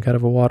drink out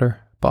of a water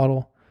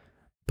bottle.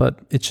 But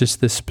it's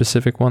just this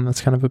specific one that's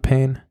kind of a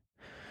pain.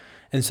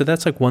 And so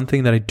that's one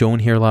thing that I don't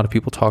hear a lot of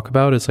people talk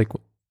about is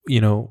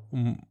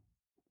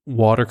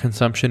water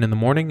consumption in the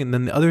morning. And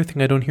then the other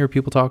thing I don't hear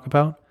people talk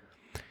about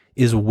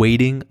is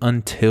waiting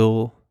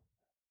until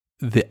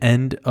the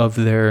end of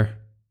their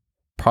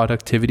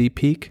productivity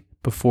peak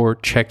before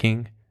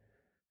checking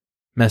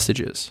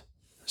messages.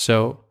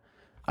 So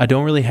I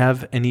don't really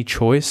have any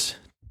choice,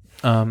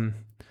 but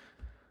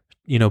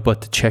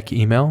to check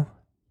email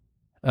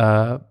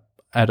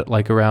at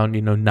around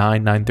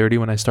 9:30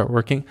 when I start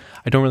working.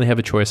 I don't really have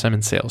a choice. I'm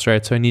in sales,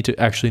 right? So I need to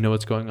actually know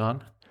what's going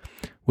on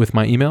with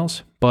my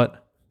emails,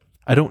 but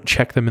I don't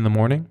check them in the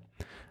morning.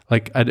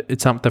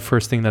 It's not the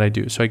first thing that I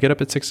do. So I get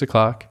up at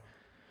 6:00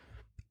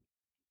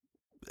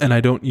 and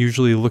I don't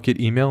usually look at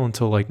email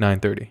until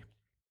 9:30.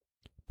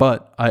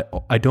 But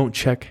I don't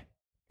check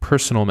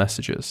personal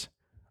messages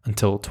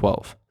until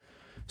 12.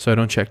 So I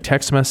don't check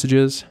text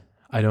messages.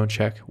 I don't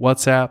check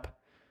WhatsApp.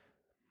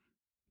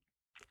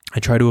 I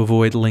try to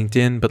avoid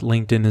LinkedIn, but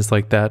LinkedIn is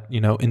that,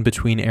 in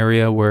between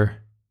area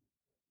where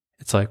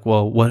it's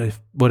well, what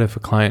if a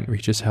client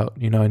reaches out?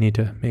 I need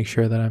to make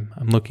sure that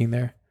I'm looking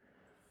there.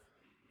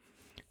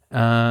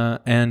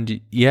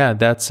 And yeah,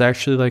 that's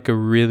actually a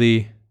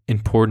really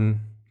important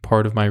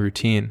part of my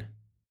routine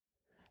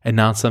and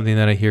not something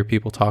that I hear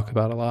people talk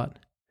about a lot.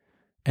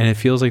 And it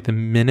feels like the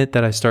minute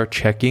that I start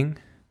checking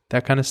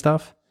that kind of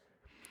stuff,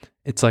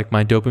 it's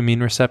my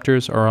dopamine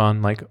receptors are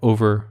on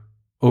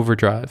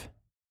overdrive.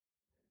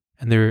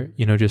 And they're,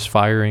 just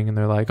firing and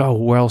they're oh,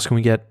 where else can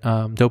we get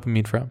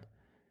dopamine from?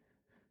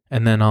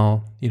 And then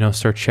I'll,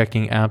 start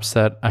checking apps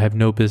that I have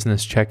no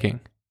business checking.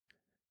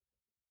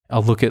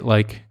 I'll look at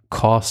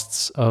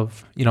costs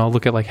of, I'll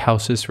look at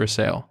houses for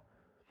sale.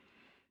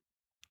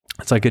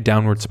 It's a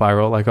downward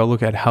spiral. I'll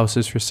look at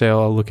houses for sale.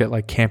 I'll look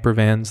at camper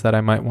vans that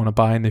I might want to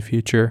buy in the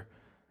future.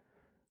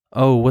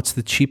 Oh, what's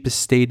the cheapest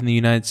state in the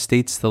United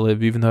States to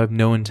live, even though I have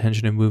no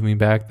intention of moving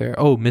back there?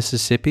 Oh,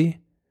 Mississippi?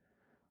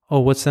 Oh,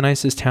 what's the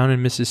nicest town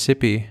in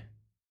Mississippi?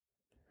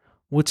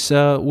 Which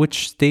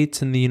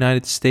states in the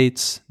United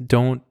States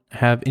don't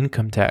have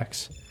income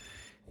tax?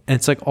 And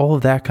it's all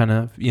of that kind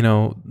of,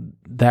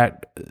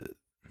 that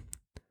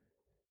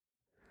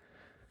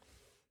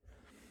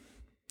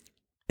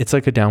it's a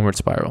downward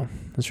spiral.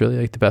 That's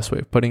really the best way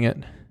of putting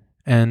it.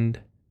 And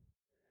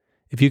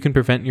if you can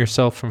prevent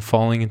yourself from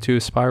falling into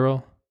a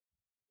spiral,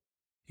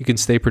 you can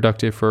stay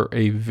productive for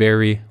a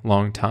very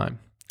long time.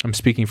 I'm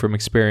speaking from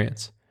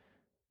experience.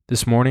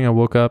 This morning I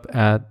woke up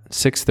at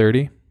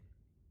 6:30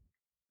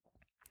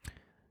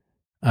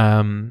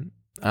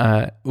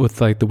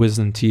 with the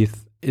wisdom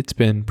teeth. It's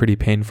been pretty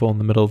painful in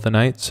the middle of the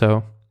night,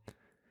 so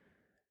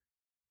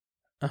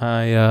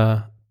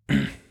I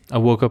I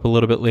woke up a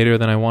little bit later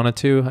than I wanted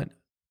to,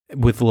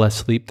 with less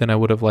sleep than I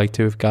would have liked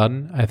to have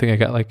gotten. I think I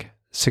got like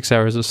 6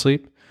 hours of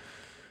sleep.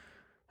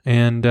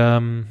 And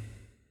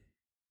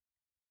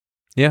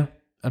yeah,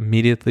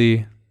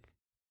 immediately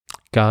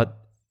got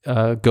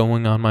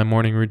going on my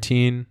morning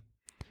routine.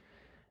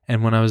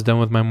 And when I was done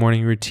with my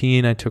morning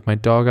routine, I took my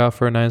dog out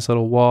for a nice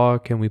little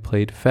walk and we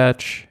played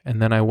fetch.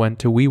 And then I went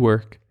to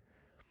WeWork.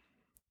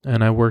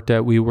 And I worked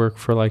at WeWork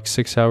for like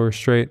 6 hours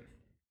straight.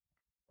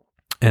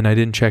 And I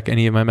didn't check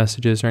any of my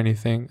messages or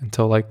anything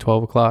until like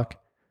 12 o'clock.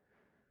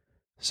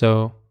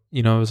 So,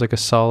 it was like a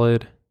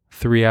solid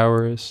 3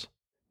 hours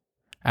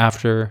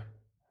after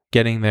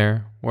getting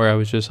there where I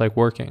was just like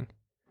working.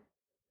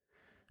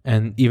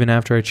 And even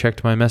after I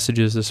checked my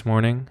messages this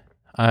morning,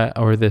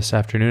 or this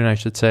afternoon, I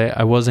should say,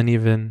 I wasn't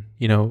even,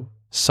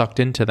 sucked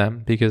into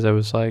them because I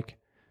was like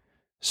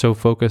so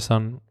focused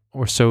on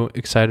or so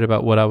excited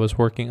about what I was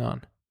working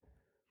on.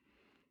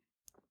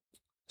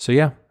 So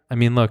yeah, I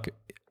mean, look,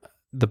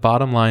 the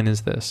bottom line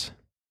is this.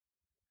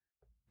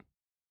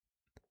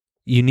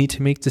 You need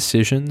to make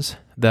decisions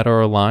that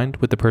are aligned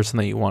with the person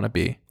that you want to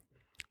be.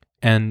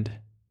 And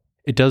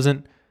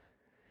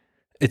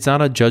it's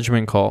not a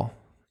judgment call.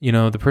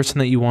 The person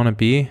that you want to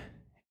be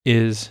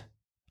is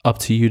up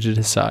to you to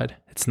decide.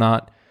 It's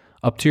not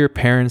up to your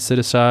parents to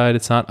decide.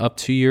 It's not up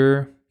to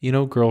your,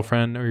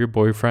 girlfriend or your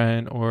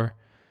boyfriend or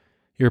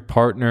your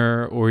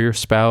partner or your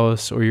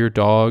spouse or your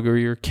dog or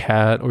your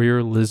cat or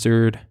your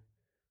lizard.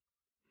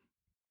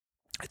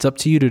 It's up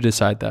to you to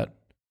decide that.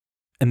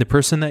 And the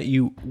person that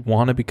you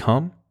want to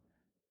become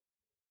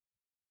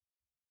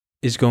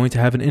is going to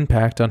have an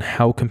impact on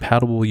how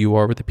compatible you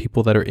are with the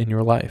people that are in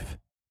your life.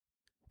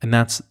 And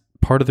that's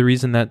part of the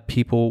reason that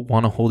people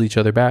want to hold each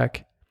other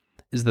back,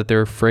 is that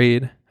they're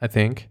afraid, I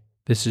think,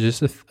 this is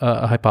just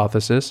a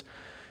hypothesis,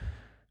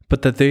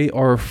 but that they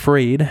are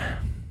afraid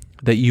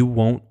that you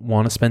won't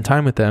want to spend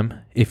time with them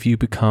if you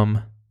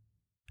become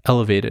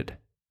elevated.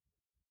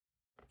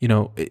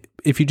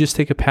 If you just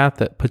take a path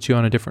that puts you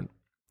on a different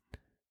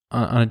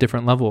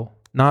level,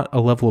 not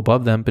a level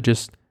above them, but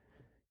just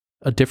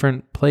a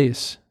different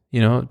place,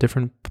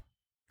 different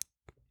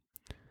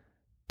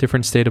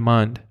state of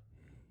mind.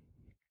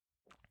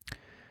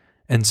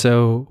 And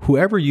so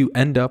whoever you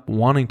end up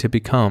wanting to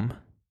become,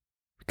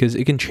 because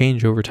it can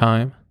change over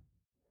time,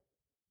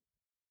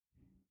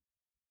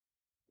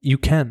 you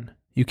can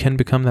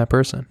become that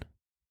person.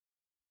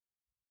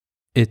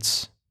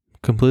 It's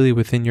completely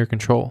within your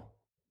control.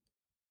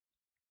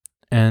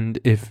 And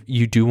if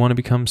you do want to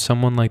become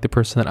someone like the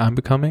person that I'm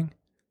becoming,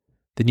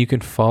 then you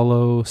can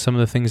follow some of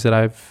the things that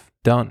I've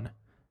done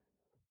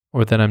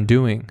or that I'm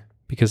doing,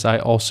 because I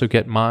also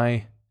get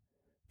my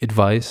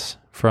advice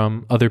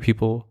from other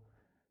people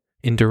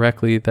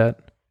indirectly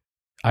that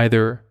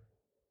either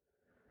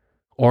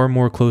are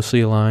more closely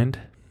aligned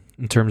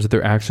in terms of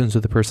their actions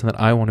with the person that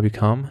I want to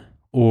become,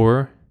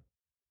 or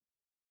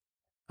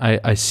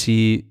I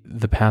see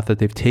the path that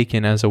they've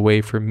taken as a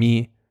way for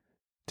me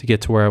to get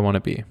to where I want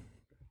to be.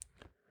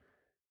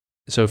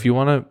 So if you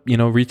want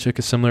to, reach like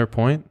a similar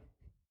point,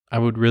 I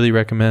would really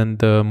recommend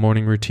the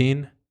morning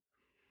routine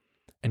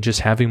and just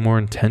having more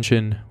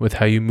intention with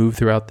how you move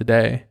throughout the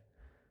day.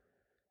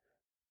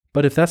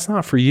 But if that's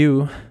not for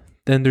you,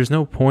 then there's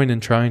no point in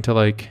trying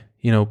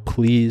to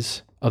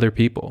please other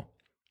people.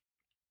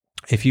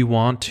 If you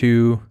want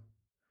to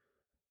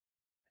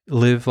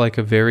live like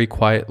a very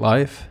quiet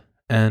life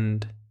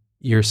and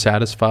you're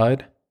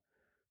satisfied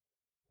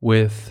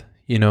with,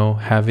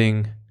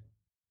 having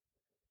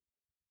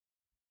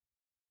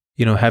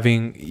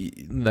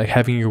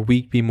your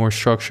week be more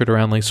structured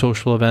around like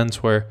social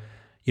events where,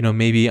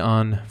 maybe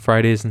on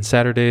Fridays and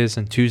Saturdays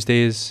and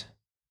Tuesdays,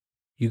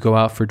 you go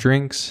out for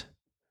drinks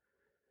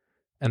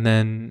and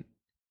then,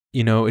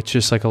 it's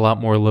just like a lot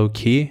more low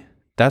key.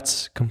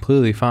 That's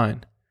completely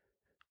fine.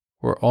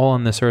 We're all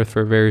on this earth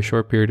for a very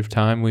short period of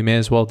time. We may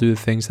as well do the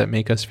things that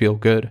make us feel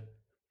good.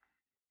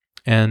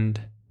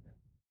 And,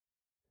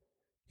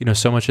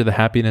 so much of the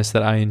happiness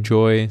that I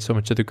enjoy, so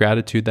much of the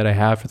gratitude that I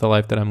have for the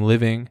life that I'm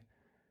living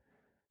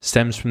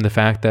stems from the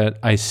fact that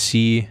I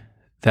see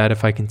that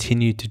if I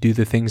continue to do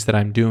the things that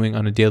I'm doing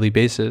on a daily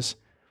basis,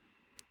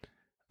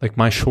 like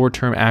my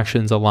short-term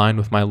actions align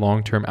with my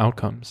long-term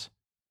outcomes.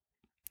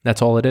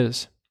 That's all it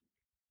is.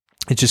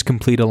 It's just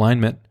complete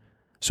alignment.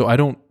 So I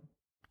don't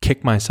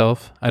kick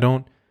myself. I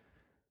don't,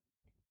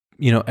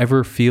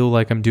 ever feel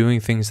like I'm doing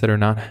things that are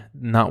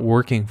not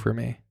working for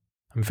me.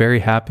 I'm very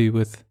happy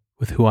with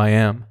who I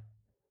am.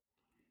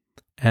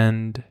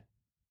 And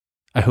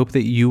I hope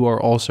that you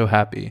are also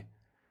happy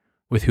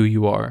with who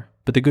you are.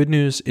 But the good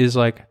news is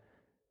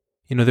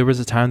there was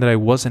a time that I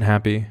wasn't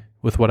happy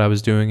with what I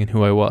was doing and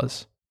who I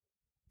was.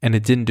 And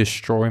it didn't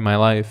destroy my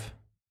life.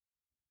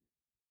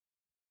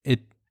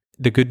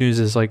 The good news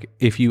is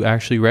if you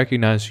actually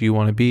recognize who you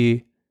want to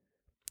be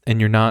and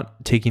you're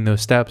not taking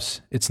those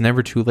steps, it's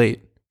never too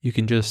late. You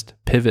can just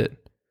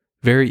pivot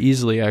very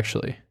easily,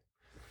 actually.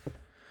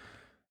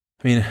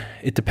 I mean,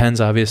 it depends,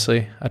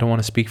 obviously. I don't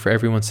want to speak for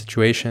everyone's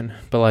situation,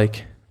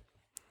 but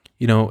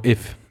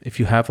if if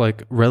you have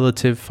like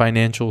relative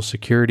financial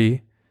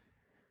security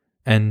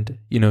and,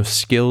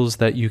 skills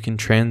that you can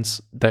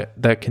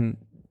that can,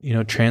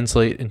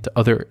 translate into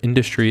other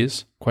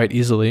industries quite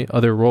easily,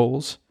 other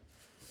roles.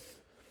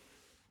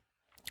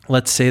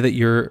 Let's say that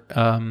you're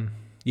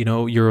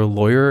a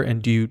lawyer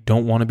and you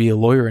don't want to be a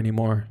lawyer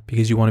anymore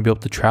because you want to be able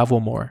to travel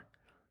more.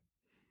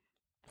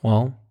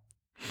 Well,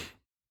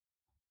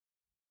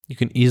 you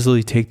can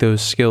easily take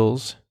those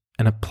skills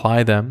and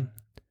apply them.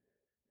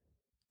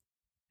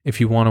 If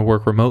you want to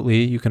work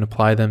remotely, you can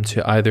apply them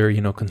to either,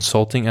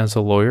 consulting as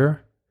a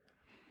lawyer,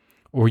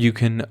 or you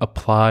can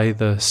apply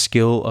the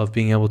skill of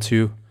being able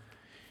to,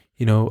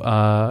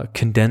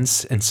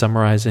 condense and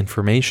summarize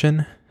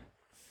information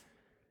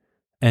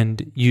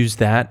and use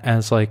that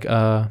as like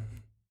a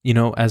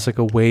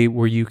way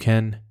where you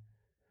can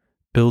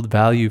build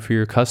value for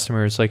your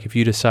customers. Like if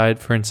you decide,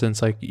 for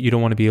instance, like you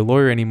don't want to be a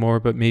lawyer anymore,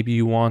 but maybe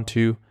you want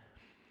to,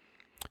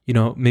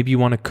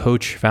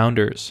 coach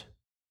founders.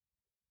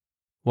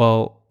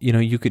 Well,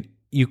 you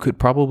could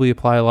probably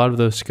apply a lot of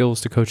those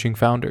skills to coaching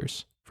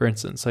founders. For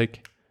instance,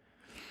 like,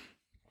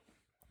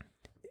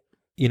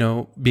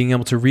 being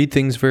able to read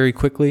things very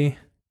quickly,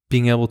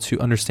 being able to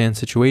understand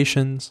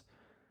situations,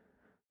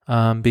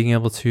 being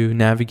able to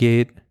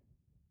navigate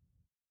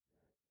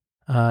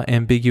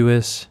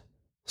ambiguous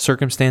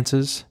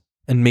circumstances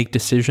and make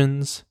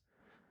decisions,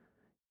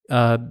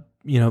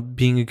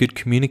 being a good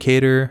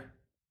communicator,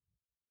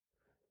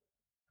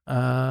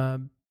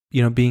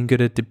 being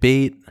good at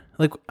debate.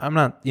 Like I'm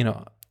not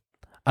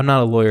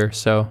a lawyer,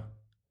 so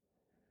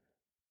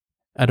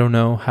I don't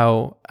know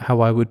how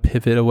I would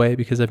pivot away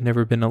because I've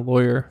never been a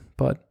lawyer,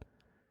 but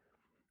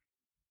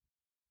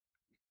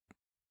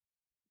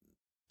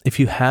if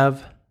you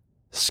have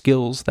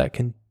skills that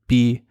can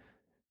be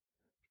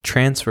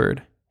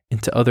transferred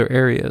into other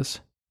areas,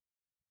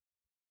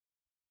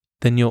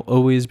 then you'll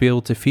always be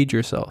able to feed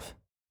yourself.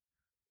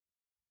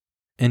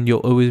 And you'll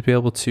always be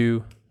able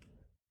to,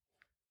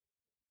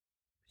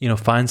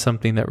 find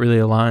something that really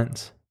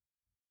aligns.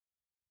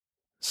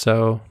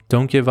 So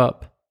don't give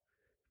up.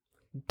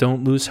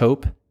 Don't lose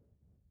hope.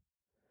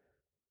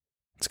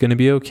 It's going to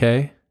be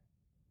okay.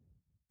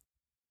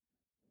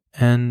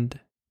 And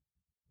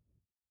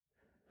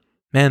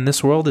man,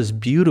 this world is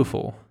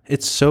beautiful.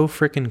 It's so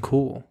freaking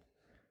cool.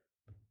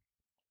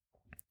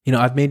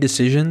 I've made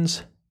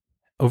decisions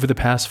over the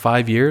past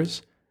 5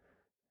 years.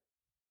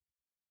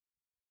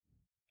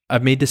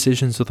 I've made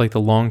decisions with like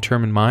the long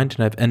term in mind,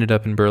 and I've ended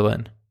up in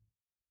Berlin.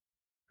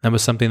 That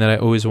was something that I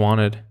always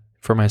wanted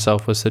for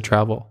myself, was to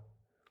travel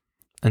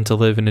and to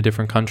live in a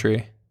different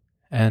country.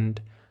 And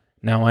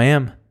now I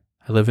am.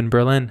 I live in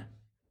Berlin.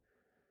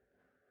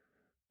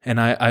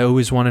 And I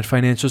always wanted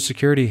financial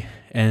security,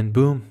 and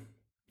boom,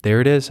 there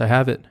it is. I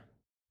have it.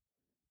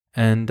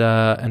 And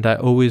I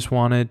always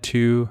wanted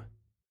to,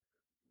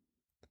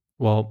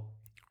 well,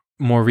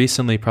 more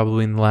recently,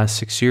 probably in the last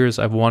 6 years,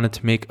 I've wanted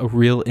to make a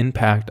real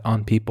impact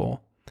on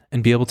people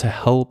and be able to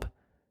help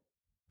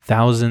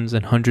thousands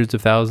and hundreds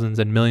of thousands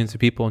and millions of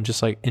people and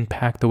just like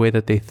impact the way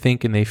that they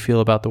think and they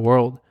feel about the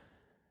world.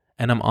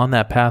 And I'm on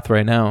that path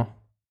right now.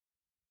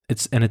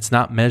 It's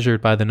not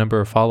measured by the number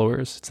of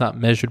followers. It's not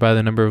measured by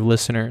the number of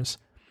listeners.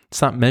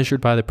 It's not measured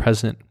by the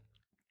present.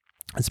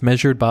 It's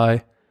measured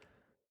by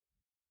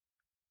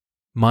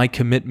my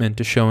commitment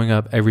to showing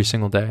up every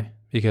single day.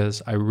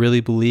 Because I really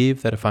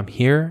believe that if I'm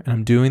here and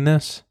I'm doing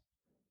this,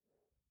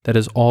 that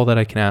is all that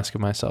I can ask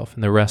of myself,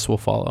 and the rest will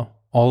follow.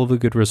 All of the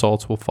good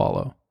results will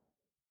follow.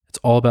 It's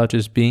all about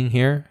just being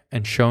here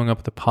and showing up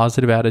with a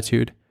positive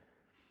attitude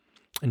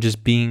and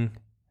just being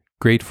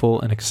grateful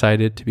and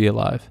excited to be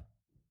alive.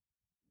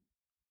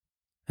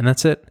 And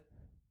that's it.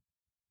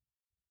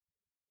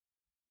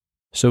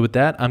 So with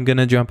that, I'm going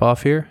to jump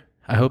off here.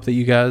 I hope that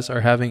you guys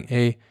are having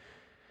a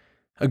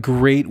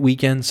great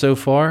weekend so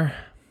far.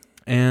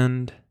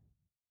 And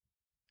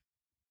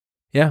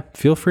yeah,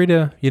 feel free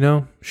to,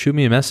 shoot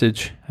me a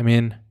message. I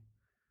mean,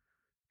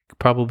 you could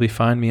probably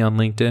find me on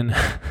LinkedIn.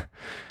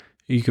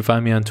 You could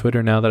find me on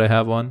Twitter now that I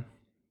have one.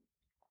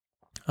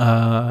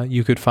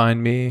 You could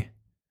find me.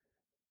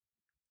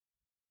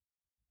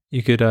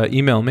 You could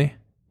email me.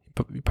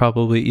 You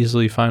probably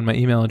easily find my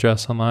email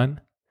address online.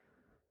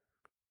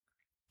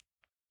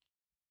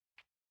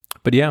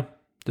 But yeah,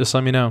 just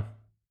let me know.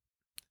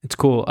 It's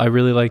cool. I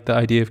really like the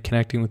idea of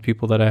connecting with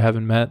people that I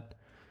haven't met.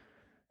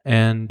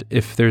 And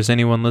if there's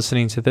anyone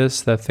listening to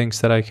this that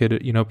thinks that I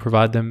could,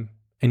 provide them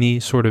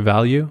any sort of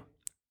value,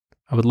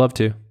 I would love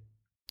to.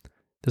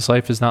 This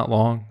life is not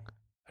long.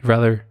 I'd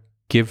rather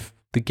give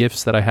the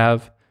gifts that I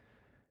have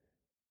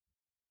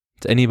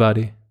to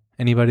anybody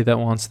that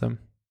wants them.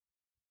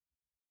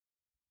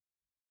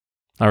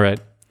 All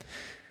right.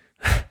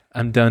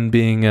 I'm done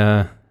being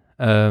a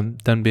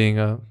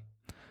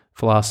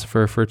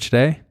philosopher for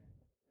today.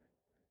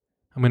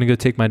 I'm going to go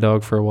take my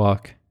dog for a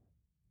walk.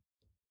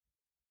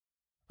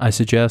 I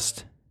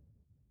suggest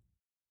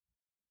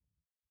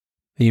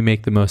that you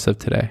make the most of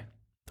today,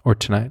 or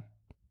tonight,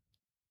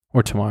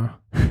 or tomorrow,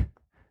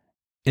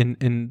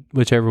 in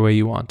whichever way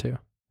you want to.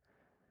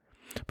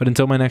 But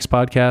until my next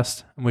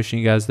podcast, I'm wishing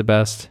you guys the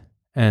best,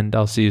 and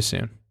I'll see you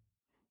soon.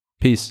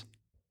 Peace.